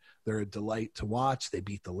season. They're a delight to watch. They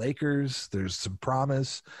beat the Lakers. There's some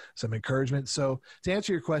promise, some encouragement. So to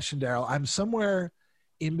answer your question, Darryl, I'm somewhere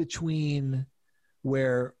in between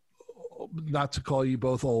where, not to call you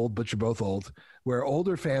both old, but you're both old, where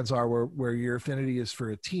older fans are, where your affinity is for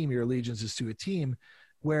a team, your allegiance is to a team,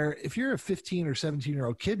 where if you're a 15 or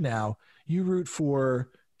 17-year-old kid now, you root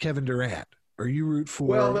for Kevin Durant or you root for.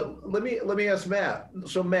 Well, let me ask Matt.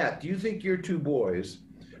 So Matt, do you think your 2 boys,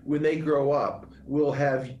 when they grow up, will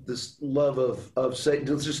have this love of say,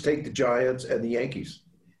 let's just take the Giants and the Yankees?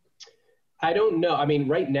 I don't know. I mean,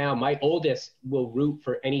 right now, my oldest will root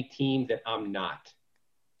for any team that I'm not.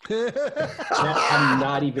 I'm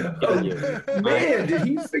not even kidding you. Man, did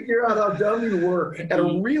he figure out how dumb you were at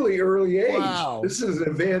a really early age? Wow. This is an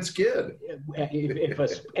advanced kid.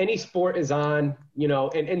 If any sport is on,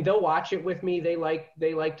 and they'll watch it with me. They like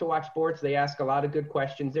to watch sports. They ask a lot of good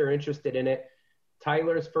questions. They're interested in it.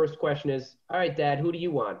 Tyler's first question is, all right, Dad, who do you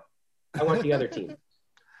want? I want the other team.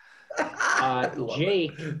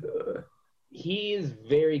 Jake, he is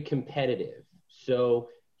very competitive. So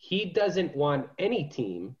he doesn't want any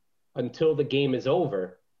team until the game is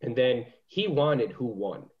over. And then he wanted who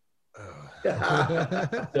won.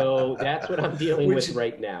 So that's what I'm dealing with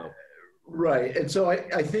right now. Right. And so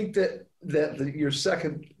I think that your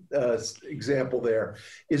second example there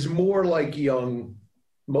is more like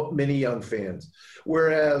many young fans.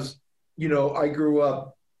 Whereas, I grew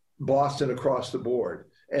up Boston across the board,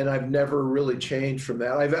 and I've never really changed from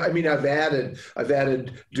that. I've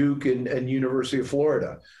added Duke and University of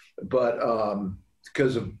Florida, but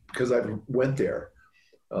because I went there.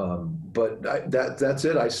 But that's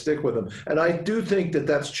it. I stick with them, and I do think that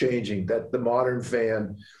that's changing. That the modern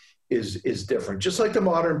fan is different, just like the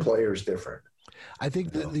modern player is different. I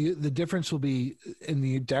think the difference will be in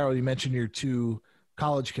Darryl. You mentioned your two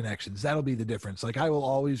college connections. That'll be the difference. Like I will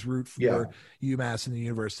always root for UMass and the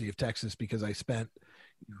University of Texas because I spent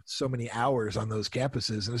so many hours on those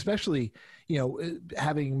campuses, and especially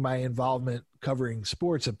having my involvement covering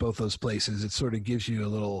sports at both those places, it sort of gives you a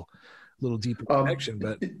little deeper connection.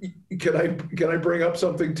 But can I bring up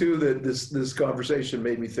something too that this conversation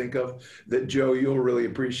made me think of that, Joe, you'll really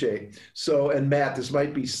appreciate. So, and Matt, this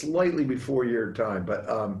might be slightly before your time, but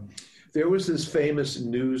there was this famous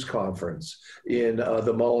news conference in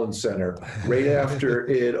the Mullins Center right after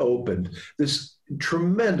it opened. This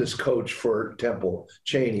tremendous coach for Temple,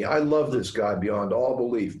 Chaney. I love this guy beyond all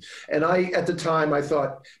belief. And at the time, I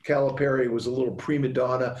thought Calipari was a little prima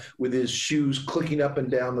donna with his shoes clicking up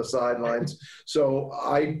and down the sidelines. So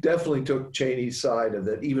I definitely took Chaney's side of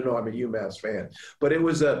it, even though I'm a UMass fan. But it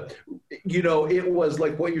was it was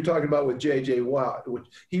like what you're talking about with J.J. Watt, which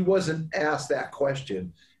he wasn't asked that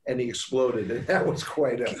question. And he exploded, and that was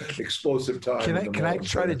quite an explosive time. Can I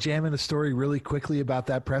try to jam in a story really quickly about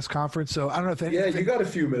that press conference? So I don't know if you got a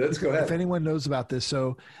few minutes. Go ahead. If anyone knows about this,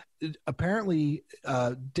 so apparently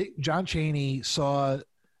John Chaney saw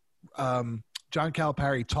John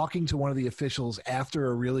Calipari talking to one of the officials after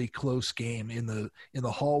a really close game in the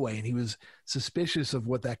hallway, and he was suspicious of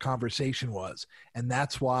what that conversation was, and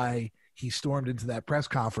that's why he stormed into that press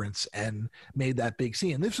conference and made that big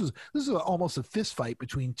scene. And this was almost a fist fight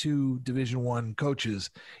between two Division I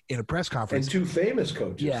coaches in a press conference. And two famous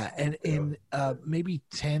coaches. Yeah. And in maybe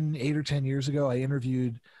 8 or 10 years ago, I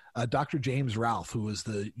interviewed Dr. James Ralph, who was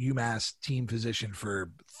the UMass team physician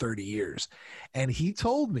for 30 years. And he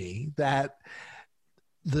told me that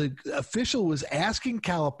the official was asking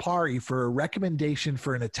Calipari for a recommendation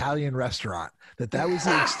for an Italian restaurant, that was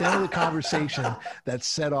the extent of the conversation that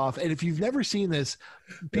set off. And if you've never seen this,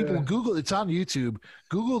 people Google, it's on YouTube,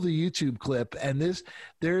 Google the YouTube clip. And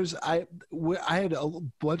I had a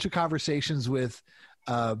bunch of conversations with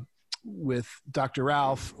Dr.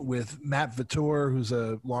 Ralph, with Matt Vittor, who's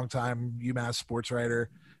a longtime UMass sports writer,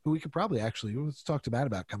 who we could probably let's talk to Matt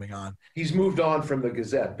about coming on. He's moved on from the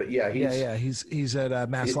Gazette, but he's at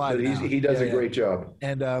Mass Live now. He does a great job.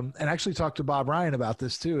 And actually talked to Bob Ryan about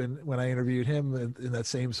this too. And when I interviewed him in that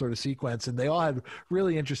same sort of sequence, and they all had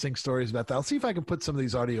really interesting stories about that. I'll see if I can put some of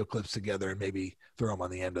these audio clips together and maybe throw them on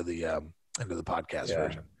the end of the podcast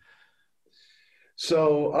version.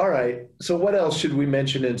 So, all right. So what else should we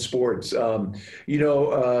mention in sports? College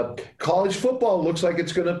football looks like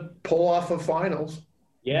it's going to pull off a finals.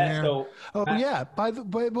 Yeah. So. By the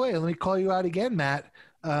way, let me call you out again, Matt.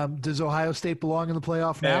 Does Ohio State belong in the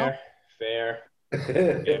playoff now? Fair.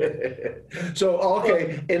 So,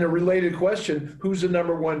 okay. In a related question, who's the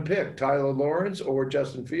number one pick, Tyler Lawrence or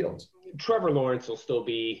Justin Fields? Trevor Lawrence will still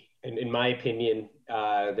be, in my opinion,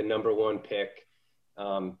 the number one pick.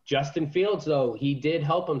 Justin Fields, though, he did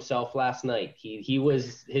help himself last night.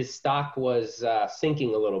 His stock was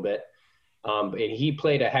sinking a little bit, and he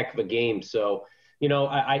played a heck of a game. So.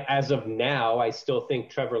 I as of now, I still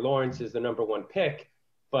think Trevor Lawrence is the number one pick,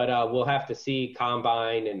 but we'll have to see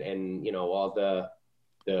combine and all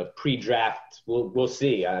the pre-draft. We'll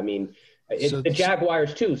see. I mean, the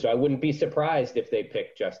Jaguars too, so I wouldn't be surprised if they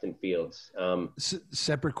pick Justin Fields.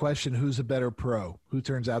 Separate question: who's a better pro? Who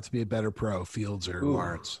turns out to be a better pro, Fields or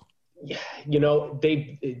Lawrence? Yeah,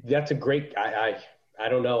 that's a great. I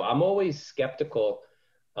don't know. I'm always skeptical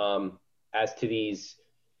as to these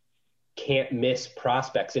can't miss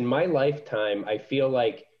prospects. In my lifetime, I feel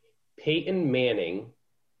like Peyton Manning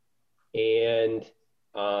and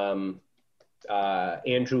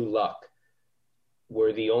Andrew Luck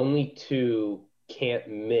were the only two can't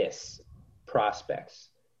miss prospects.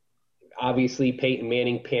 Obviously, Peyton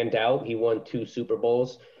Manning panned out. He won 2 Super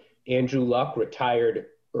Bowls. Andrew Luck retired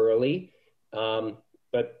early,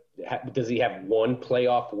 but does he have one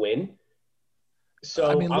playoff win?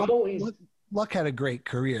 So Luck had a great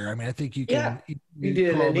career. I mean, I think you can. Yeah, he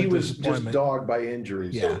did, and he was just dogged by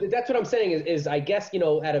injuries. Yeah. So that's what I'm saying is I guess,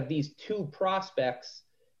 out of these two prospects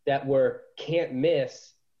that were can't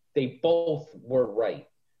miss, they both were right.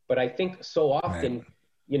 But I think so often,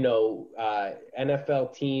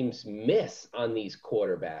 NFL teams miss on these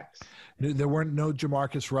quarterbacks. There weren't no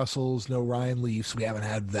Jamarcus Russells, no Ryan Leafs. We haven't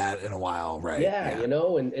had that in a while, right? Yeah.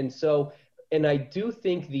 And I do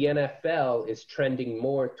think the NFL is trending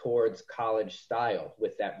more towards college style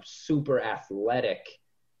with that super athletic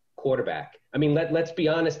quarterback. I mean, let's be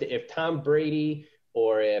honest. If Tom Brady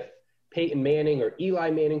or if Peyton Manning or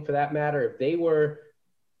Eli Manning, for that matter, if they were,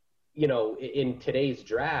 in today's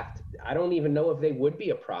draft, I don't even know if they would be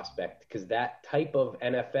a prospect, because that type of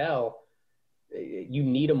NFL, you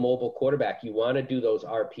need a mobile quarterback. You want to do those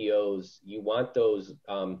RPOs. You want those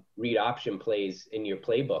read option plays in your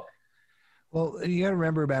playbook. Well, you got to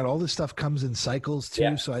remember about all this stuff comes in cycles too.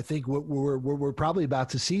 Yeah. So I think what we're probably about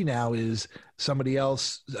to see now is somebody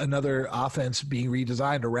else, another offense being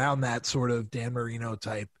redesigned around that sort of Dan Marino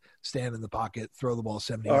type, stand in the pocket, throw the ball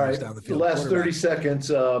 70 yards down the field. The last 30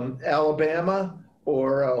 seconds, Alabama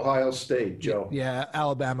or Ohio State, Joe? Yeah,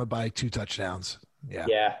 Alabama by 2 touchdowns. Yeah.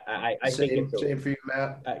 Yeah, I think it's same for you,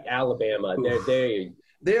 Matt. Alabama.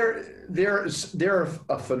 They're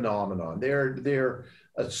a phenomenon. They're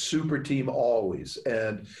a super team always.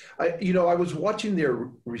 And I was watching their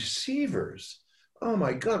receivers. Oh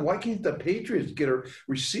my God, why can't the Patriots get a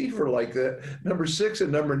receiver like that? Number 6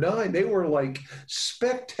 and number 9, they were like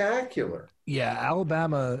spectacular. Yeah,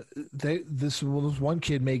 Alabama, this one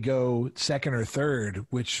kid may go second or third,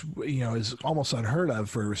 which is almost unheard of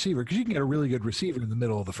for a receiver, because you can get a really good receiver in the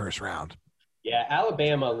middle of the first round. Yeah,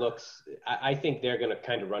 Alabama looks – I think they're going to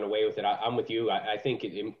kind of run away with it. I'm with you. I think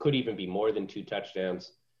it could even be more than 2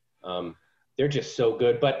 touchdowns. They're just so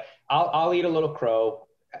good. But I'll eat a little crow.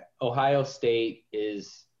 Ohio State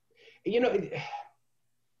is – yeah,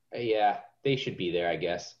 they should be there, I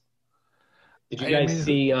guess. Did you guys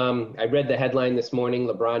see I read the headline this morning.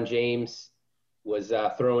 LeBron James was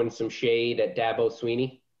throwing some shade at Dabo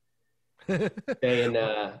Swinney. Saying,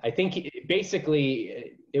 I think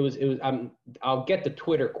basically it was I'll get the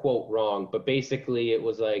Twitter quote wrong, but basically it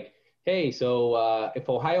was like, hey, so if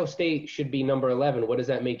Ohio State should be number 11, what does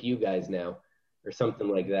that make you guys now? Or something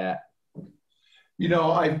like that.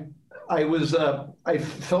 I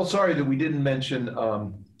felt sorry that we didn't mention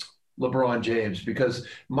LeBron James, because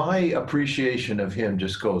my appreciation of him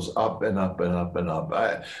just goes up and up and up and up.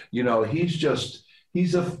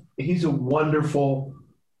 He's a wonderful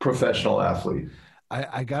professional athlete.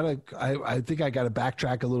 I think I gotta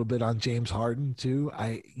backtrack a little bit on James Harden too.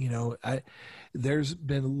 There's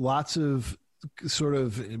been lots of sort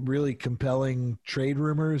of really compelling trade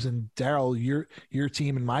rumors, and Darryl, your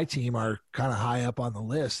team and my team are kind of high up on the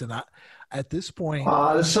list. And at this point,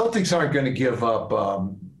 the Celtics aren't going to give up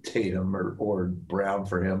Tatum or Brown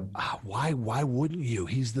for him. Why wouldn't you?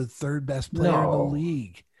 He's the 3rd best player in the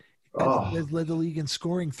league. Has led the league in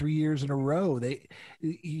scoring 3 years in a row.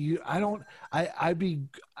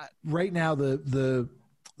 Right now the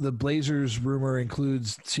Blazers rumor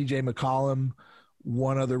includes CJ McCollum,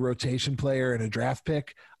 one other rotation player, and a draft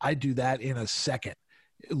pick. I'd do that in a second.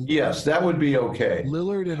 Yes, that would be okay.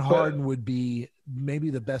 Lillard and Harden would be maybe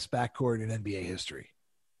the best backcourt in NBA history.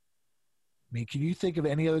 I mean, can you think of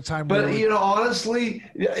any other time? But, honestly,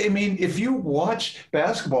 I mean, if you watch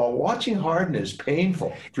basketball, watching Harden is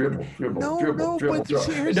painful. Dribble. No,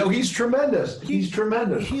 he's tremendous. He's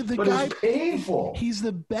tremendous. It's painful. He's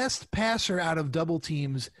the best passer out of double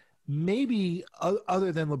teams, maybe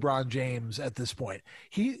other than LeBron James at this point.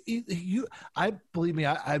 Believe me,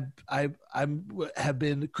 I have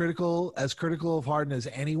been critical of Harden as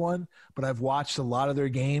anyone, but I've watched a lot of their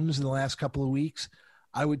games in the last couple of weeks.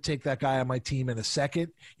 I would take that guy on my team in a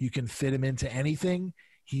second. You can fit him into anything.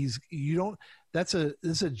 This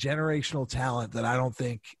is a generational talent that I don't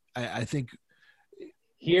think, I think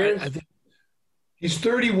he's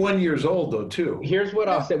 31 years old though too. Here's what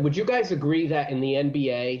I'll say. Would you guys agree that in the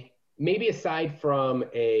NBA, maybe aside from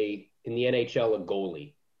in the NHL, a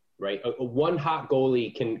goalie, right? A one hot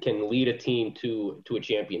goalie can lead a team to a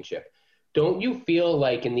championship. Don't you feel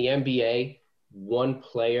like in the NBA, one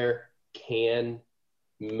player can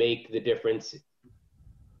make the difference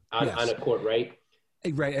on a court, right?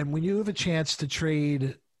 Right. And when you have a chance to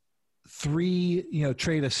trade trade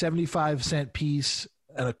a 75-cent piece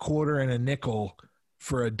and a quarter and a nickel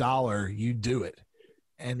for $1, you do it.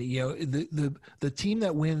 And, the team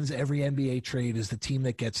that wins every NBA trade is the team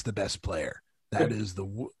that gets the best player. That is the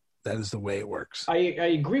way it works. I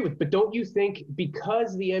agree but don't you think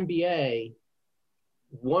because the NBA,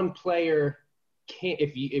 one player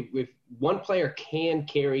if one player can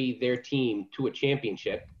carry their team to a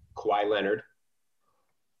championship, Kawhi Leonard,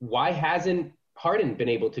 why hasn't Harden been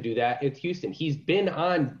able to do that at Houston? He's been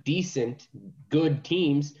on decent, good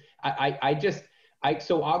teams.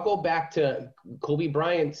 So I'll go back to Kobe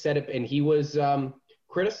Bryant said it, and he was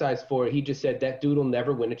criticized for it. He just said that dude will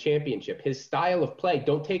never win a championship. His style of play,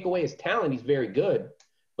 don't take away his talent. He's very good,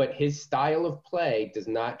 but his style of play does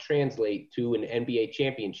not translate to an NBA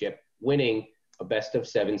championship, winning a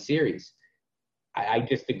best-of-7 series. I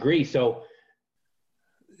disagree. So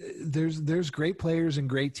there's great players and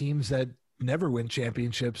great teams that never win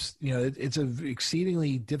championships. It's an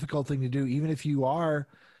exceedingly difficult thing to do, even if you are,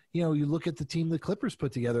 you look at the team the Clippers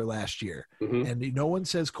put together last year, and no one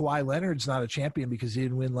says Kawhi Leonard's not a champion because he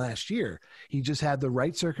didn't win last year. He just had the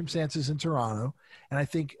right circumstances in Toronto. And I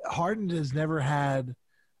think Harden has never had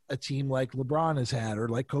a team like LeBron has had or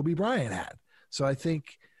like Kobe Bryant had. So I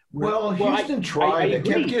think Houston tried. They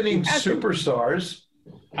kept getting superstars.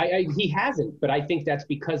 He hasn't, but I think that's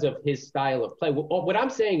because of his style of play. What I'm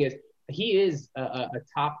saying is he is a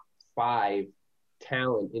top 5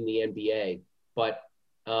 talent in the NBA, but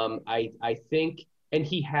I think, and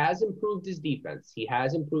he has improved his defense.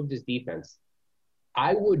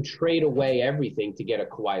 I would trade away everything to get a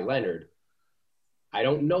Kawhi Leonard. I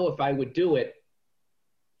don't know if I would do it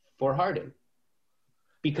for Harden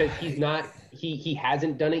because he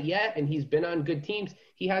hasn't done it yet, and he's been on good teams.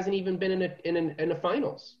 He hasn't even been in a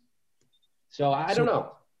finals. So I don't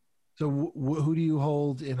know. So who do you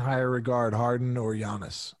hold in higher regard, Harden or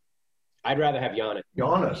Giannis? I'd rather have Giannis.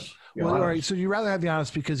 Giannis. Well, all right. So you rather have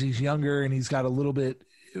Giannis because he's younger and he's got a little bit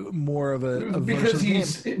more of a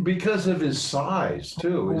because of his size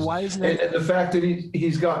too. Why isn't and the fact that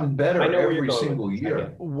he's gotten better every single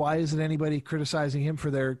year? Why isn't anybody criticizing him for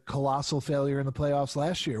their colossal failure in the playoffs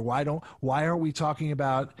last year? Why aren't we talking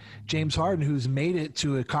about James Harden, who's made it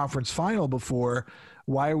to a conference final before?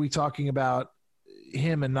 Why are we talking about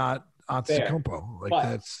him and not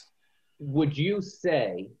Antetokounmpo? Would you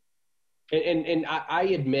say? And I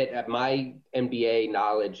admit that my NBA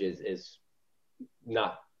knowledge is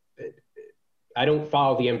not – I don't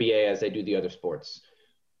follow the NBA as I do the other sports.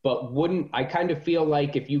 But I kind of feel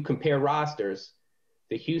like if you compare rosters,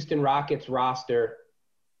 the Houston Rockets roster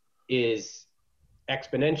is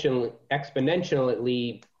exponentially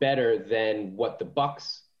better than what the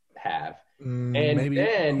Bucks have.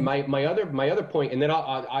 Then my other point, and then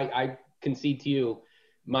I concede to you,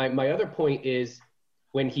 my other point is –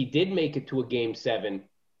 when he did make it to a Game 7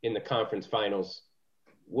 in the conference finals,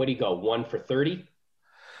 what'd he go, 1 for 30?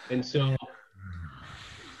 And so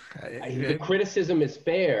the criticism is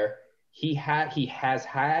fair. He has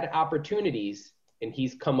had opportunities, and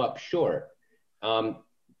he's come up short.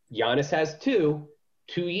 Giannis has 2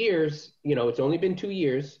 years. It's only been 2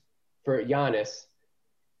 years for Giannis.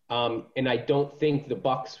 And I don't think the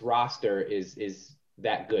Bucks roster is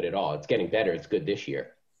that good at all. It's getting better. It's good this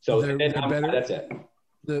year. So that's it.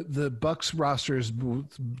 The Bucks roster is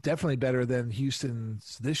definitely better than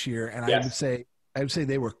Houston's this year, and yes. I would say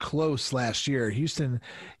they were close last year. Houston,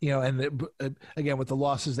 and again with the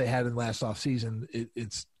losses they had in last offseason,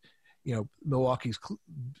 it's Milwaukee's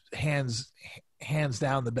hands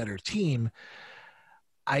down the better team.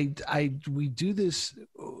 We do this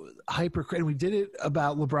and we did it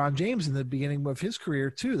about LeBron James in the beginning of his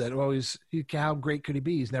career too. That always, how great could he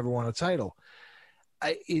be? He's never won a title.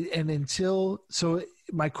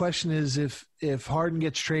 My question is, if Harden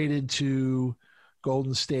gets traded to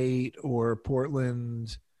Golden State or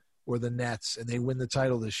Portland or the Nets and they win the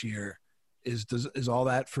title this year, is all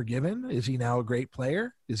that forgiven? Is he now a great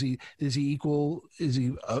player? Is he equal?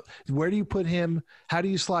 Where do you put him? How do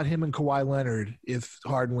you slot him and Kawhi Leonard if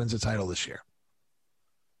Harden wins a title this year?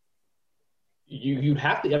 You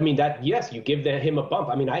have to. I mean, yes, you give him a bump.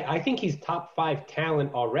 I mean, I think he's top 5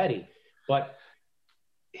 talent already, but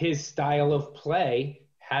his style of play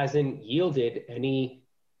hasn't yielded any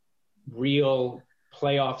real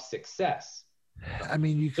playoff success. I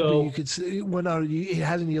mean, you could say, it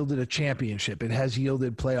hasn't yielded a championship. It has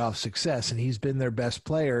yielded playoff success, and he's been their best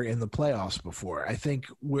player in the playoffs before. I think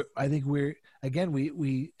we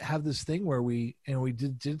have this thing where we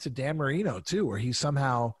did it to Dan Marino too, where he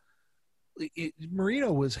somehow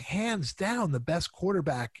Marino was hands down the best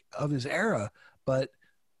quarterback of his era, but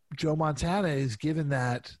Joe Montana is given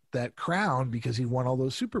that crown because he won all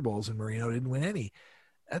those Super Bowls and Marino didn't win any.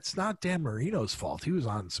 That's not Dan Marino's fault. He was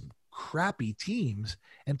on some crappy teams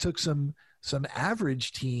and took some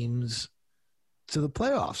average teams to the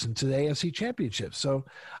playoffs and to the AFC Championship. So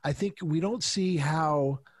I think we don't see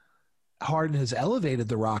how Harden has elevated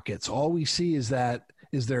the Rockets. All we see is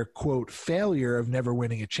their quote failure of never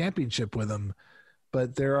winning a championship with them.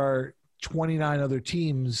 but there are 29 other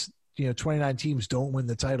teams. 29 teams don't win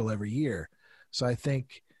the title every year. So I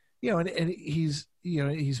think, and he's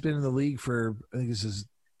been in the league for, I think this is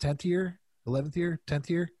 10th year, 11th year, 10th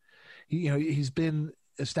year. He's been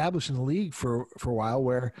established in the league for a while,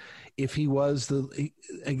 where if he was this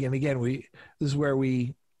is where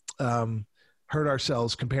we hurt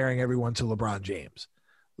ourselves comparing everyone to LeBron James.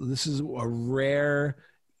 This is a rare,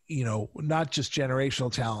 not just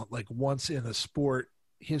generational talent, like once in a sport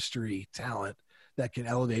history talent that can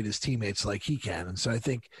elevate his teammates like he can. And so I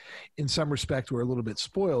think in some respect, we're a little bit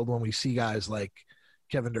spoiled when we see guys like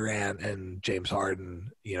Kevin Durant and James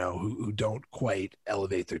Harden, who don't quite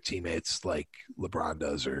elevate their teammates like LeBron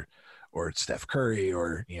does, or Steph Curry,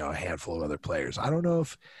 or, a handful of other players. I don't know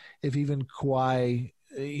if even Kawhi,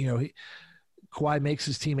 Kawhi makes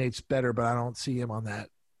his teammates better, but I don't see him on that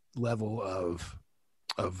level of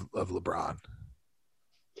LeBron.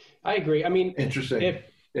 I agree. I mean, interesting.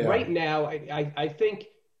 Right now, I think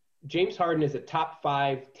James Harden is a top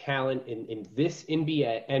 5 talent in this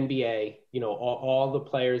NBA, all the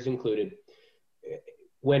players included.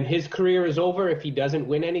 When his career is over, if he doesn't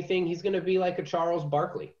win anything, he's going to be like a Charles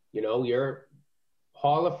Barkley. You're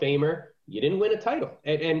Hall of Famer. You didn't win a title.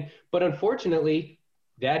 But unfortunately,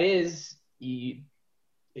 that is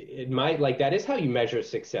that is how you measure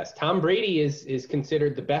success. Tom Brady is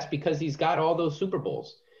considered the best because he's got all those Super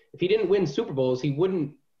Bowls. If he didn't win Super Bowls, he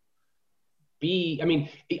wouldn't be. I mean,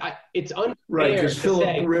 it's unfair. Right, because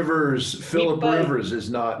Philip Rivers is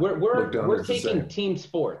not. We're taking team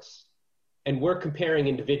sports, and we're comparing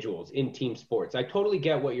individuals in team sports. I totally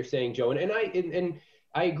get what you're saying, Joe, and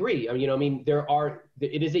I agree.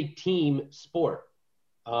 It is a team sport,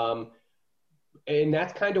 and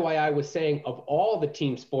that's kind of why I was saying, of all the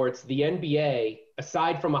team sports, the NBA,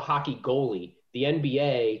 aside from a hockey goalie, the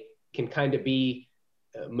NBA can kind of be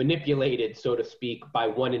manipulated, so to speak, by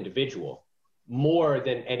one individual more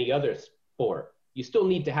than any other sport. You still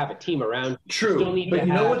need to have a team around you. True, you still need but to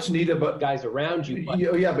have what's neat about guys around you. But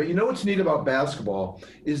what's neat about basketball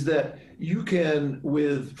is that you can,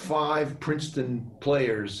 with 5 Princeton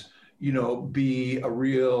players, be a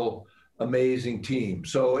real amazing team.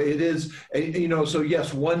 So it is, so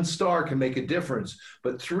yes, one star can make a difference,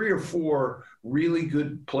 but 3 or 4 really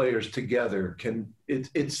good players together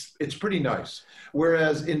it's pretty nice.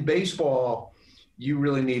 Whereas in baseball, you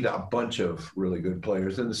really need a bunch of really good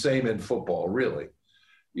players, and the same in football, really.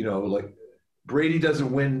 Like Brady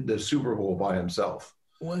doesn't win the Super Bowl by himself.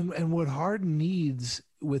 Well, and what Harden needs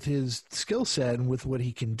with his skill set and with what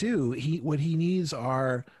he can do, what he needs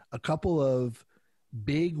are a couple of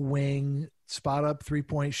big wing spot up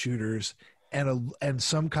 3-point shooters and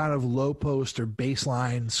some kind of low post or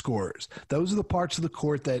baseline scorers. Those are the parts of the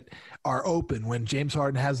court that are open when James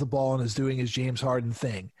Harden has the ball and is doing his James Harden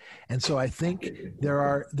thing. And so I think there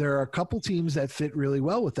are a couple teams that fit really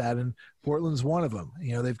well with that, and Portland's one of them.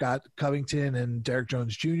 They've got Covington and Derrick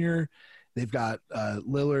Jones Jr. They've got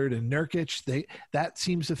Lillard and Nurkic. That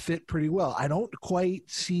seems to fit pretty well. I don't quite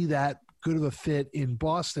see that good of a fit in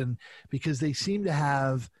Boston because they seem to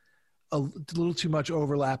have a little too much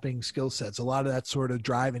overlapping skill sets, a lot of that sort of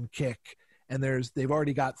drive and kick. And they've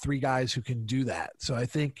already got 3 guys who can do that. So I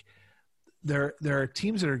think there are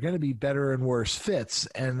teams that are going to be better and worse fits.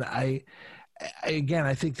 And I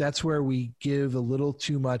think that's where we give a little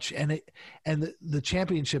too much. And the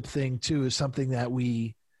championship thing too is something that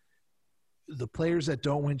the players that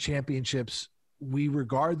don't win championships, we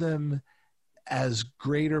regard them as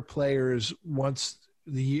greater players once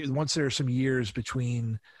there are some years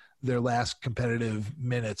between their last competitive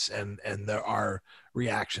minutes and there are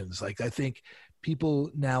reactions. Like, I think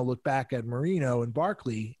people now look back at Marino and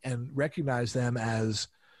Barkley and recognize them as,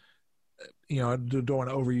 I don't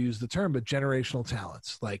want to overuse the term, but generational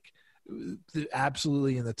talents, like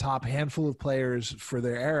absolutely in the top handful of players for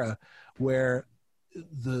their era, where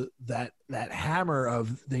that hammer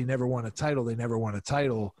of they never won a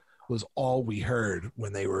title was all we heard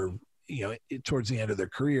when they were, towards the end of their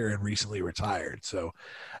career and recently retired. So,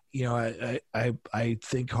 I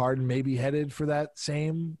think Harden may be headed for that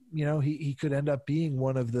same, he could end up being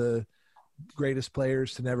one of the greatest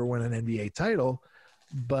players to never win an NBA title,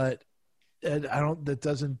 but that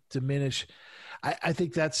doesn't diminish. I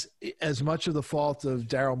think that's as much of the fault of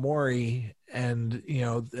Daryl Morey and,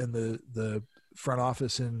 and the front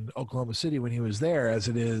office in Oklahoma City when he was there as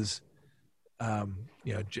it is,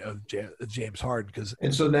 James Harden.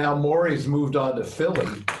 And so now Morey's moved on to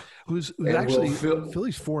Philly. Who's actually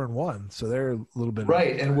Philly's 4-1, so they're a little bit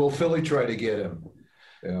right. And will Philly try to get him?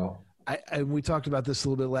 we talked about this a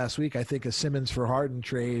little bit last week. I think a Simmons for Harden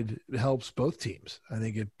trade helps both teams. I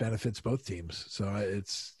think it benefits both teams. So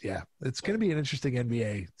it's going to be an interesting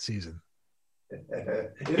NBA season.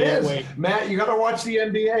 It is. Wait. Matt, you got to watch the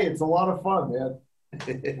NBA. It's a lot of fun, man.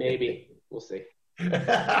 Maybe. We'll see.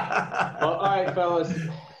 Well, all right, fellas.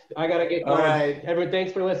 I got to get going. All right. Everyone,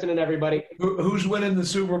 thanks for listening, everybody. Who's winning the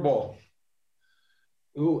Super Bowl?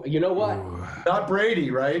 Ooh, you know what? Not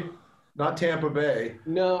Brady, right? Not Tampa Bay.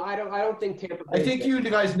 No, I don't think Tampa Bay. I think you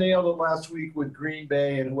guys nailed it last week with Green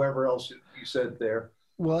Bay and whoever else you said there.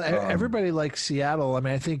 Well, everybody likes Seattle. I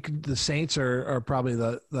mean, I think the Saints are probably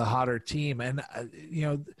the hotter team, and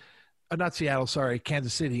not Seattle. Sorry,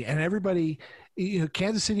 Kansas City, and everybody.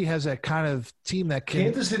 Kansas City has that kind of team that can.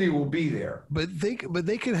 Kansas City will be there, but they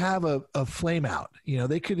could have a flame out.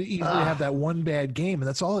 They could easily have that one bad game, and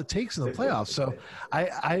that's all it takes in the playoffs. So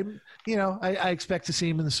I expect to see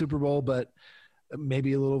him in the Super Bowl, but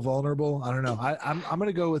maybe a little vulnerable. I don't know. I'm going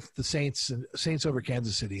to go with the Saints over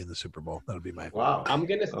Kansas City in the Super Bowl. That'll be my. Wow. I'm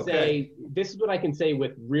going to say this is what I can say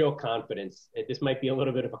with real confidence. This might be a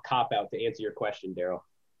little bit of a cop out to answer your question, Darryl.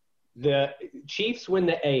 The Chiefs win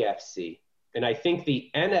the AFC. And I think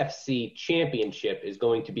the NFC championship is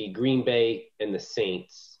going to be Green Bay and the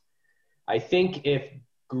Saints. I think if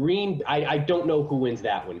I don't know who wins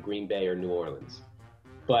that one, Green Bay or New Orleans.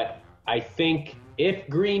 But I think if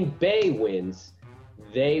Green Bay wins,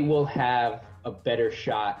 they will have a better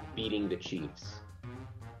shot beating the Chiefs.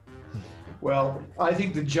 Well, I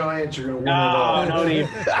think the Giants are going to win it all. Don't even.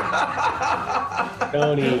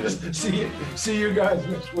 Don't even. See you guys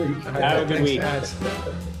next week. Have a good week.